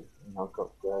emotional state, and I've got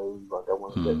to go. I don't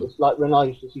want to do it. It's like when I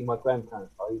used to see my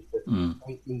grandparents. I used to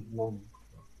hate leaving them.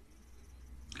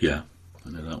 Yeah, I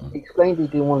know that one. He explained he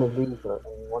didn't want to leave her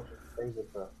and he wanted to stay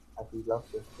with her as he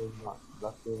loved her so much. He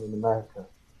loved being in America.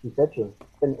 He said to him,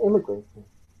 then immigrate him.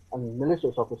 And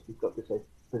Melissa's obviously got this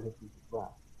ability as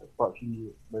well. But she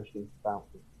knew most things about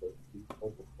it, so she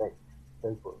was a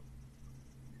stay for it.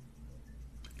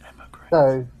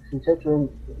 So she said to him,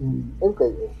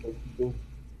 immigrate him.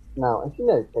 Now, as you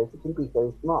know, David can be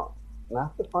very smart. And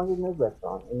after finding a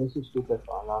website, and this is good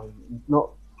website, I'm not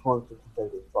sponsored to say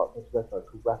this, but this website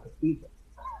called Rapid Visa.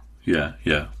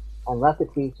 Yeah. And Rapid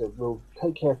Visa will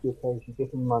take care of your case, you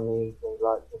give them money, they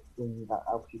like the thing that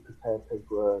helps you prepare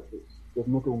paperwork, it's the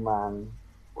middleman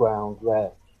ground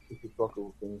where if you've got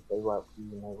all things, they help you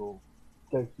and they will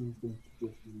go through things to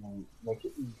give you and make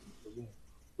it easy for you.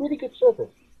 Really good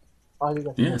service.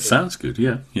 Yeah, sounds good.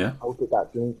 Yeah. I'll put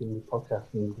that link in the podcast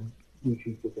and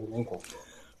YouTube video later.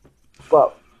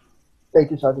 But they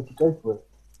decided to go for it.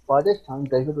 By this time,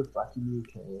 David was back in the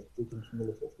UK and speaking to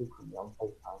Melissa frequently on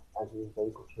FaceTime as he was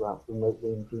able to out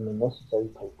remotely and do the necessary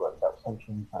paperwork that was sent to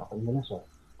himself and Melissa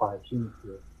by Zoom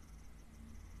here.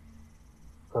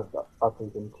 Because I've been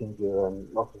doing Tinder and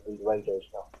lots of the radio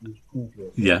stuff, use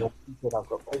Tinder. Yeah. He said, I've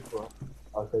got paperwork.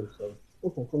 I'll go say,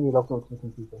 okay, can you log on to the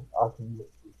computer? I can look.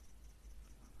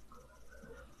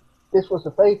 This was a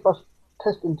very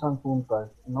testing time for them both,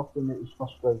 and often it was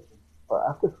frustrating. But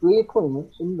after 3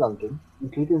 appointments in London,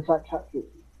 including psychiatric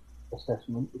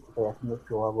assessment, because they had to make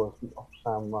sure I wasn't off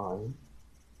sound mind,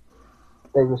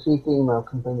 they received an email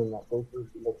complaining that they were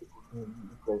eligible to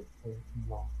immigrate to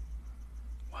Wow.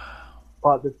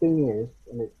 But the thing is,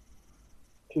 and it's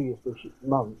 2 years, 6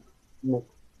 months,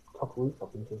 next couple of weeks, I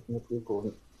think, it's next week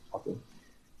or something,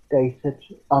 they said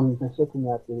to me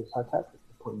at the psychiatric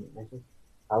appointment, they said,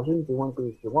 how soon do you want to be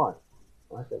with your wife?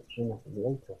 I said, sooner than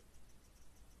later.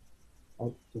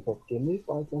 And she said, give me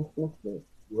 5 months next week.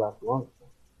 You have to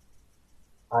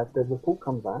answer. The report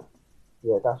comes back.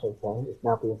 Yeah, that's okay. It's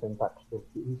now being sent back to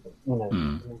the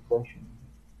immigration.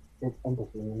 It's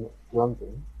embassy in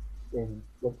London. in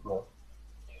Liverpool.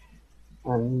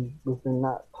 And within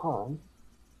that time,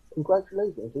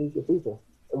 congratulations, here's your visa.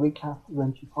 A week after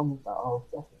when she promised that I was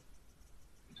better.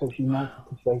 So she managed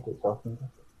to persuade herself and get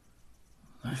it.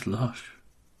 That's lush.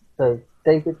 So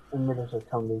David and Melissa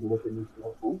currently live in East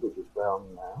Liverpool, which is where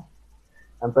I'm now,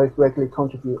 and both regularly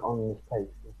contribute on this page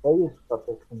with various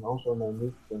subjects and also know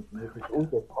new things, and this is all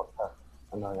their podcast,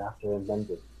 and I have to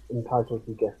remember it, entitled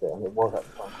You Guessed It, and it was at the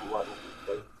time called Right Off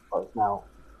the Stage, but it's now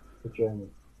The Journey.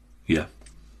 Yeah.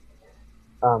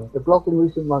 The blog in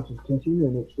recent months has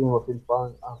continued its stream of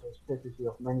inspiring others, courtesy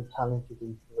of many talented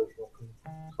inspirational people.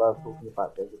 So I was talking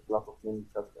about David's love of many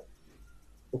subjects.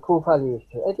 The core value is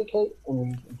to educate and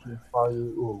use and to inspire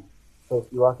you all. So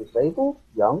if you are disabled,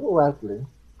 young or elderly,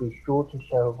 be sure to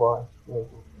share a wide experience.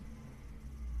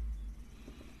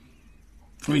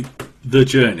 I mean, The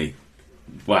Journey.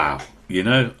 Wow. You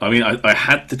know, I mean, I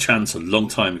had the chance a long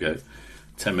time ago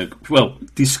to,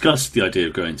 discuss the idea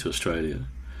of going to Australia.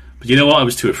 But you know what? I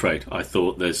was too afraid. I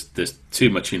thought there's too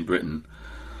much in Britain.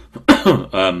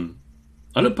 I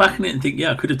look back on it and think,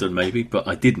 yeah, I could have done maybe, but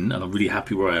I didn't, and I'm really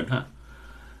happy where I am now.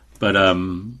 But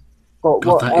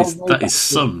God, that is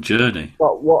some journey.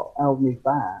 But what held me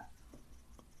back?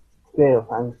 Fear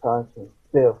of anxiety,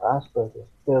 fear of Asperger's,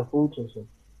 fear of autism,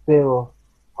 fear of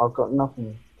I've got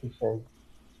nothing to say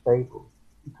stable.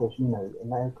 Because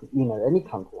America, any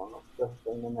country, I'm not just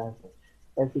saying America.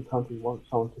 Every country wants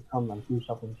someone to come and do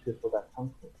something good for that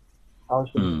country. I was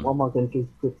thinking, what am I going to do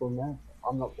good for America?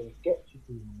 I'm not going to get to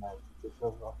be in America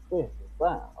because of fear of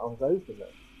that. I was over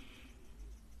that.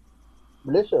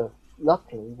 Melissa,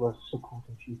 luckily, was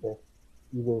supportive. She said,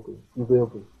 you will be, you will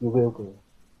be, you will be.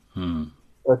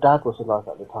 Her dad was alive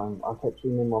at the time. I kept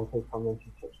seeing him on FaceTime and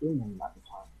she kept seeing him at the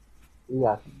time. He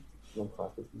had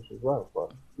mental issues as well,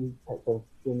 but he kept saying,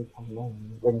 when he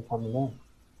coming in.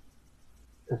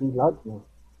 Because he liked me.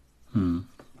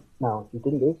 Now, he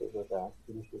didn't live with her dad,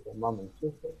 he was with her mum and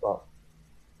sister, but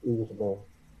he was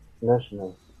a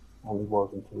mercenary, and he was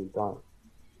until he died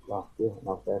last year, and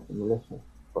I was there for Melissa.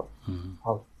 But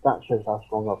that shows how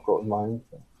strong I've got in my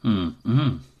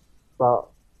interest. But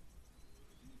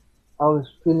I was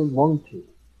feeling wanted.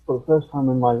 For the first time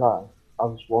in my life, I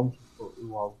was wanted for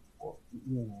who I was.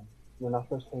 When I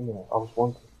first came here, I was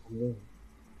wanted for me.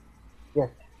 Yes,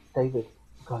 David,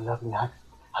 you've got a lovely accent.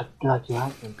 I like your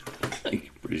accent.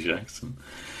 British accent.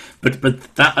 But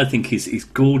that, I think, is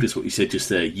gorgeous what you said just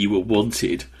there. You were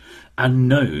wanted and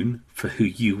known for who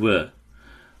you were.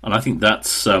 And I think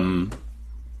that's what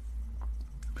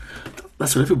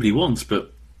everybody wants,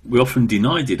 but we're often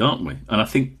denied it, aren't we? And I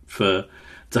think to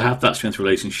have that strength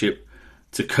relationship,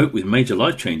 to cope with major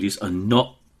life changes and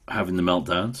not having the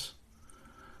meltdowns,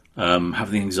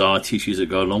 having the anxiety issues that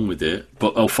go along with it,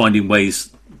 but finding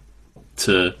ways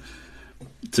to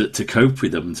cope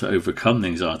with them and to overcome the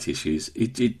anxiety issues,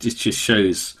 it just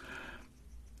shows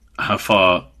how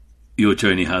far your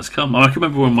journey has come. And I can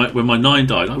remember when my 9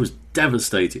 died, I was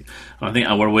devastated. And I think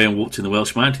I went away and walked in the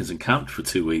Welsh mountains and camped for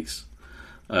 2 weeks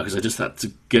because I just had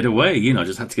to get away. I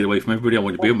just had to get away from everybody. I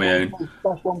wanted to be on my own.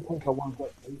 That's one thing I want to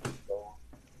get to.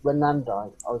 When Nan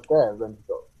died, I was there when he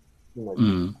got,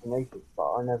 cremated,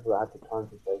 but I never had the time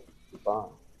to say goodbye.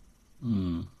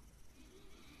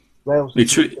 Wales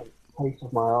is a place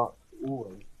of my heart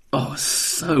always. Oh,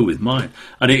 so with mine.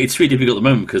 And it's really difficult at the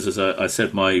moment because, as I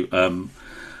said, my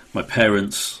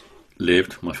parents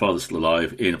lived, my father's still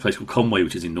alive, in a place called Conway,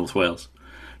 which is in North Wales,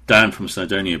 down from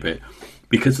Snowdonia a bit.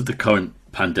 Because of the current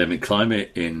pandemic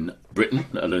climate in Britain,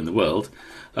 let alone the world,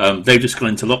 they've just gone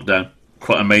into lockdown,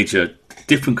 quite a major,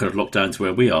 different kind of lockdown to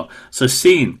where we are. So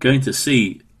going to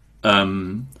see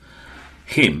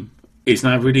him is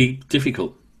now really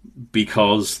difficult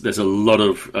because there's a lot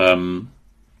of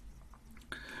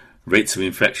rates of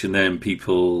infection there and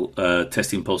people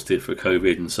testing positive for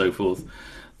COVID and so forth.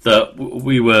 That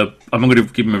I'm going to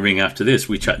give him a ring after this.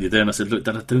 We chatted there and I said, look,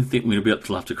 Dad, I don't think we're going to be up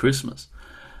till after Christmas.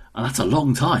 And that's a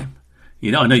long time.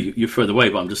 I know you're further away,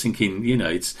 but I'm just thinking,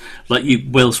 it's like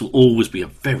Wales will always be a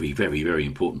very, very, very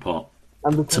important part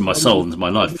to my soul and to my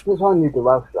life. Because I knew the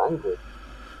Welsh language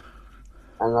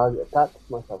and I adapted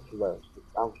myself to Welsh.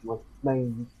 That was my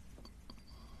main...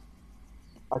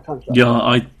 I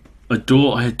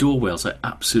adore Wales. I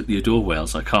absolutely adore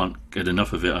Wales. I can't get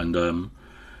enough of it. And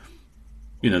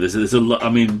there's a lot. I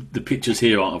mean, the pictures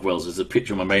here aren't of Wales. There's a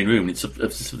picture in my main room. It's of the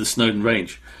Snowdon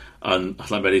Range and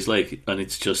Llanberis Lake, and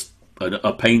it's just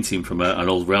a painting from an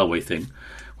old railway thing,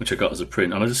 which I got as a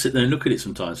print. And I just sit there and look at it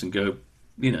sometimes and go,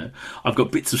 I've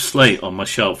got bits of slate on my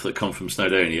shelf that come from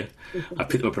Snowdonia. I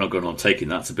pick them up and I've gone, I'm taking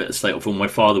that's a bit of slate. Or when my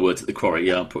father worked at the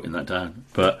quarry, I'm putting that down.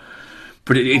 But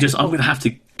I'm going to have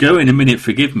to go in a minute,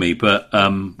 forgive me, but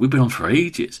we've been on for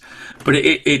ages. But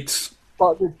it's...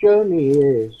 But the journey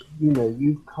is,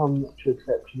 you've come to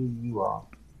accept who you are.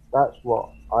 That's what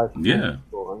I've come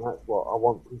for, and that's what I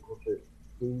want people to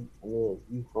see and hear.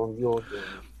 You've gone your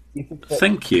journey.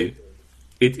 Thank you.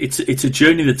 It's a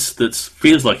journey that's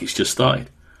feels like it's just started.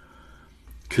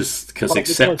 Because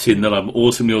accepting that I'm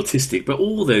awesomely autistic, but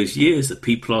all those years that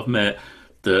people I've met,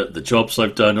 the jobs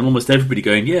I've done, and almost everybody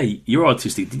going, yeah, you're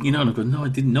autistic, didn't you know? And I go, no, I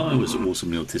didn't know I was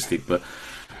awesomely autistic, but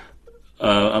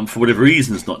for whatever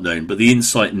reason it's not known. But the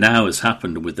insight now has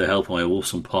happened with the help of my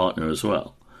awesome partner as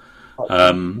well.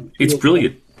 It's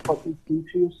brilliant. What you do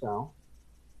to yourself.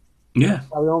 Yeah.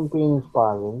 Carry on being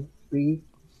inspiring. Be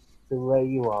the way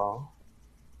you are.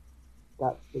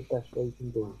 That's the best way you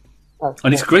can do.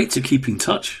 And it's great to keep in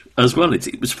touch as well.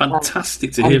 It was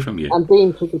fantastic to hear from you. And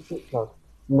being to the picture.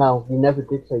 No, you never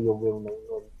did say your real name.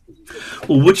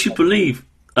 Well, would you believe...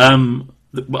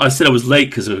 I said I was late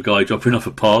because of a guy dropping off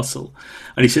a parcel.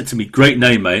 And he said to me, great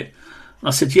name, mate. And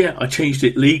I said, yeah, I changed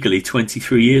it legally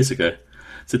 23 years ago.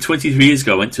 So 23 years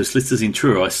ago, I went to a solicitor's in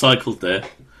Truro. I cycled there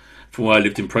from where I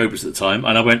lived in Probus at the time.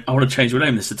 And I went, I want to change my name.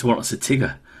 And they said, to what? I said,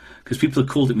 Tigger. Because people had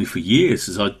called it me for years.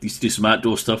 Because I used to do some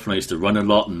outdoor stuff and I used to run a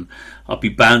lot. And I'd be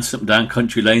bouncing up and down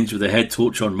country lanes with a head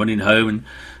torch on, running home. And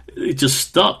it just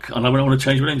stuck. And I went, I want to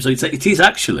change my name. So it is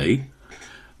actually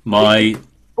my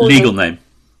legal name.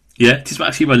 Yeah, it is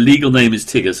actually my legal name is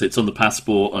Tigger. So it's on the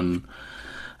passport and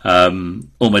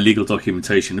all my legal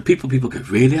documentation. And people go,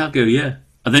 really? I go, yeah.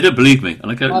 And they don't believe me.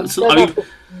 And I go,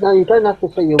 no, you don't have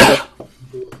to say your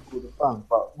fun,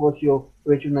 but was your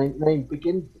original name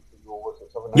begin with, or was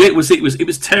it something else? Yeah, it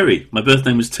was Terry. My birth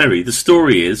name was Terry. The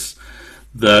story is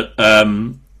that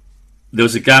there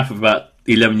was a gap of about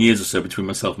 11 years or so between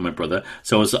myself and my brother.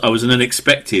 So I was an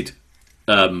unexpected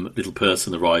little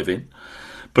person arriving.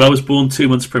 But I was born 2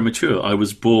 months premature. I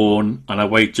was born and I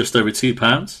weighed just over 2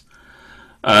 pounds.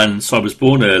 And so I was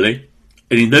born early.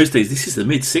 And in those days, this is the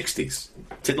mid-60s.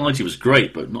 Technology was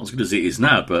great, but not as good as it is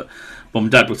now. But Mum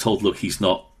and Dad were told, look, he's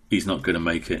not going to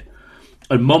make it.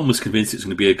 And Mum was convinced it was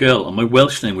going to be a girl. And my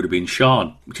Welsh name would have been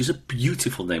Sian, which is a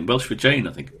beautiful name. Welsh for Jane,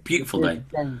 I think. Beautiful name.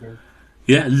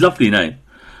 Yeah, lovely name.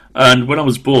 And when I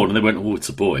was born, and they went, oh, it's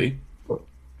a boy.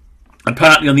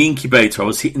 Apparently on the incubator, I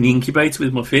was hitting the incubator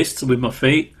with my fists and with my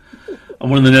feet.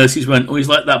 And one of the nurses went, oh, he's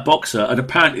like that boxer. And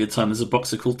apparently at the time, there's a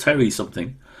boxer called Terry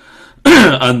something.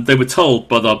 And they were told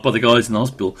by the guys in the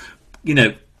hospital,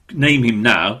 name him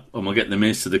now, and we'll get the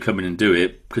minister to come in and do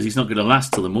it, because he's not going to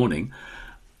last till the morning.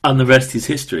 And the rest is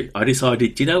history. I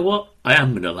decided, do you know what? I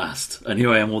am going to last. And here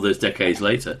I am all those decades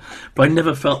later. But I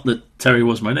never felt that Terry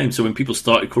was my name. So when people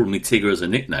started calling me Tigger as a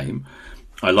nickname,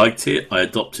 I liked it, I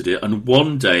adopted it. And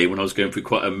one day, when I was going through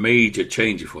quite a major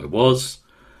change of who I was,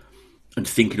 and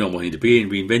thinking on what I need to be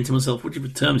and reinventing myself, whichever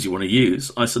terms you want to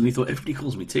use, I suddenly thought, everybody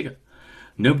calls me Tigger.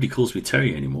 Nobody calls me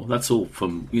Terry anymore. That's all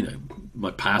from,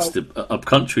 my past up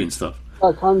country and stuff.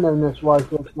 I'm known as why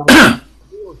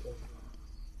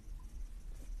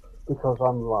because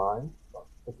I'm lying.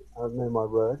 I know my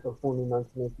words. I was born in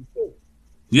 1982.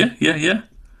 Yeah.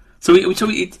 So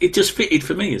it just fitted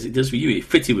for me as it does for you. It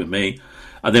fitted with me.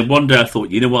 And then one day I thought,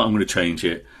 you know what, I'm going to change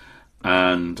it.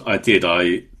 And I did.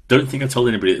 I don't think I told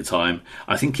anybody at the time.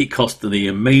 I think it cost the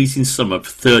amazing sum of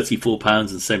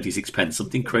 £34.76,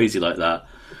 something crazy like that.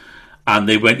 And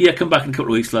they went, yeah, come back in a couple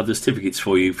of weeks, we'll have the certificates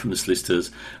for you from the solicitors.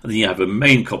 And then you have a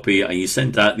main copy, and you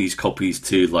send out these copies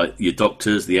to like your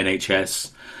doctors, the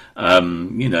NHS,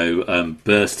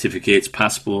 birth certificates,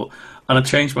 passport. And I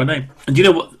changed my name. And you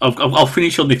know what? I'll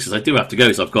finish on this because I do have to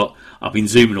go. So I've been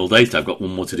zooming all day, so I've got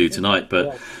one more to do tonight.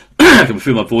 But I can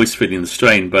feel my voice feeling the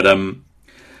strain. But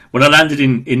when I landed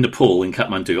in Nepal, in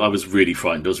Kathmandu, I was really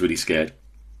frightened. I was really scared.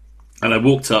 And I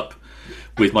walked up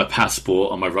with my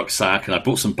passport and my rucksack, and I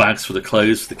brought some bags for the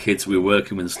clothes for the kids we were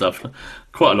working with and stuff.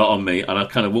 Quite a lot on me. And I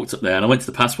kind of walked up there, and I went to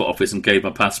the passport office and gave my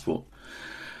passport.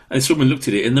 And someone looked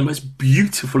at it in the most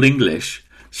beautiful English.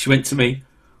 She went to me,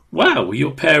 wow, did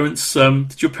your parents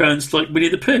like Winnie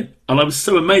the Pooh? And I was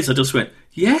so amazed, I just went,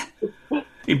 yeah,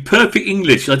 in perfect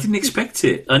English. I didn't expect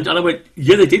it. And I went,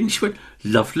 yeah, they did. And she went,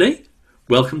 lovely.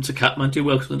 Welcome to Kathmandu,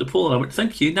 welcome to Nepal. And I went,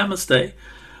 thank you, namaste.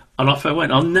 And off I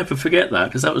went. I'll never forget that,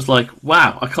 because that was like,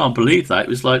 wow, I can't believe that. It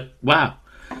was like, wow.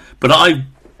 But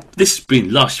this has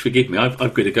been lush, forgive me. I've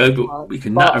got to go, but we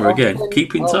can natter again.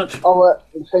 Keep in touch. I'll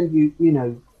send you,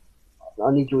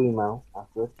 I need your email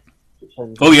afterwards.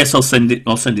 Oh yes, I'll send it.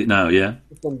 I'll send it now. Yeah.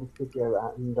 Send the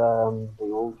video and the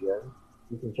audio.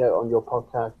 You can share it on your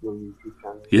podcast, your YouTube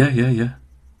channel. Yeah.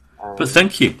 But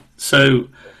thank you. So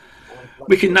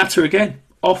we can natter again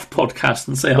off podcast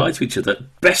and say hi to each other.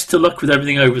 Best of luck with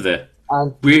everything over there.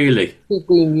 And really, keep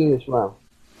being you as well.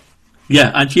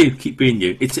 yeah, and you keep being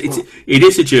you. It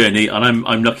is a journey, and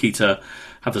I'm lucky to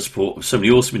have the support of so many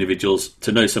awesome individuals,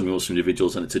 to know so many awesome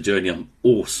individuals, and it's a journey I'm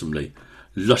awesomely,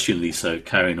 lushingly so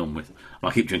carrying on with. And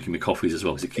I keep drinking my coffees as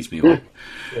well because it keeps me awake.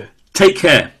 Yeah. Take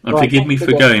care, and Right, forgive me for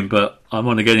okay. going, but I'm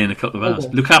on again in a couple of hours.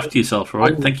 Okay. Look after yourself, all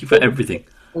right? Thank you for everything.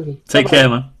 Okay. Take Bye-bye. care,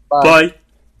 man. Bye. Bye.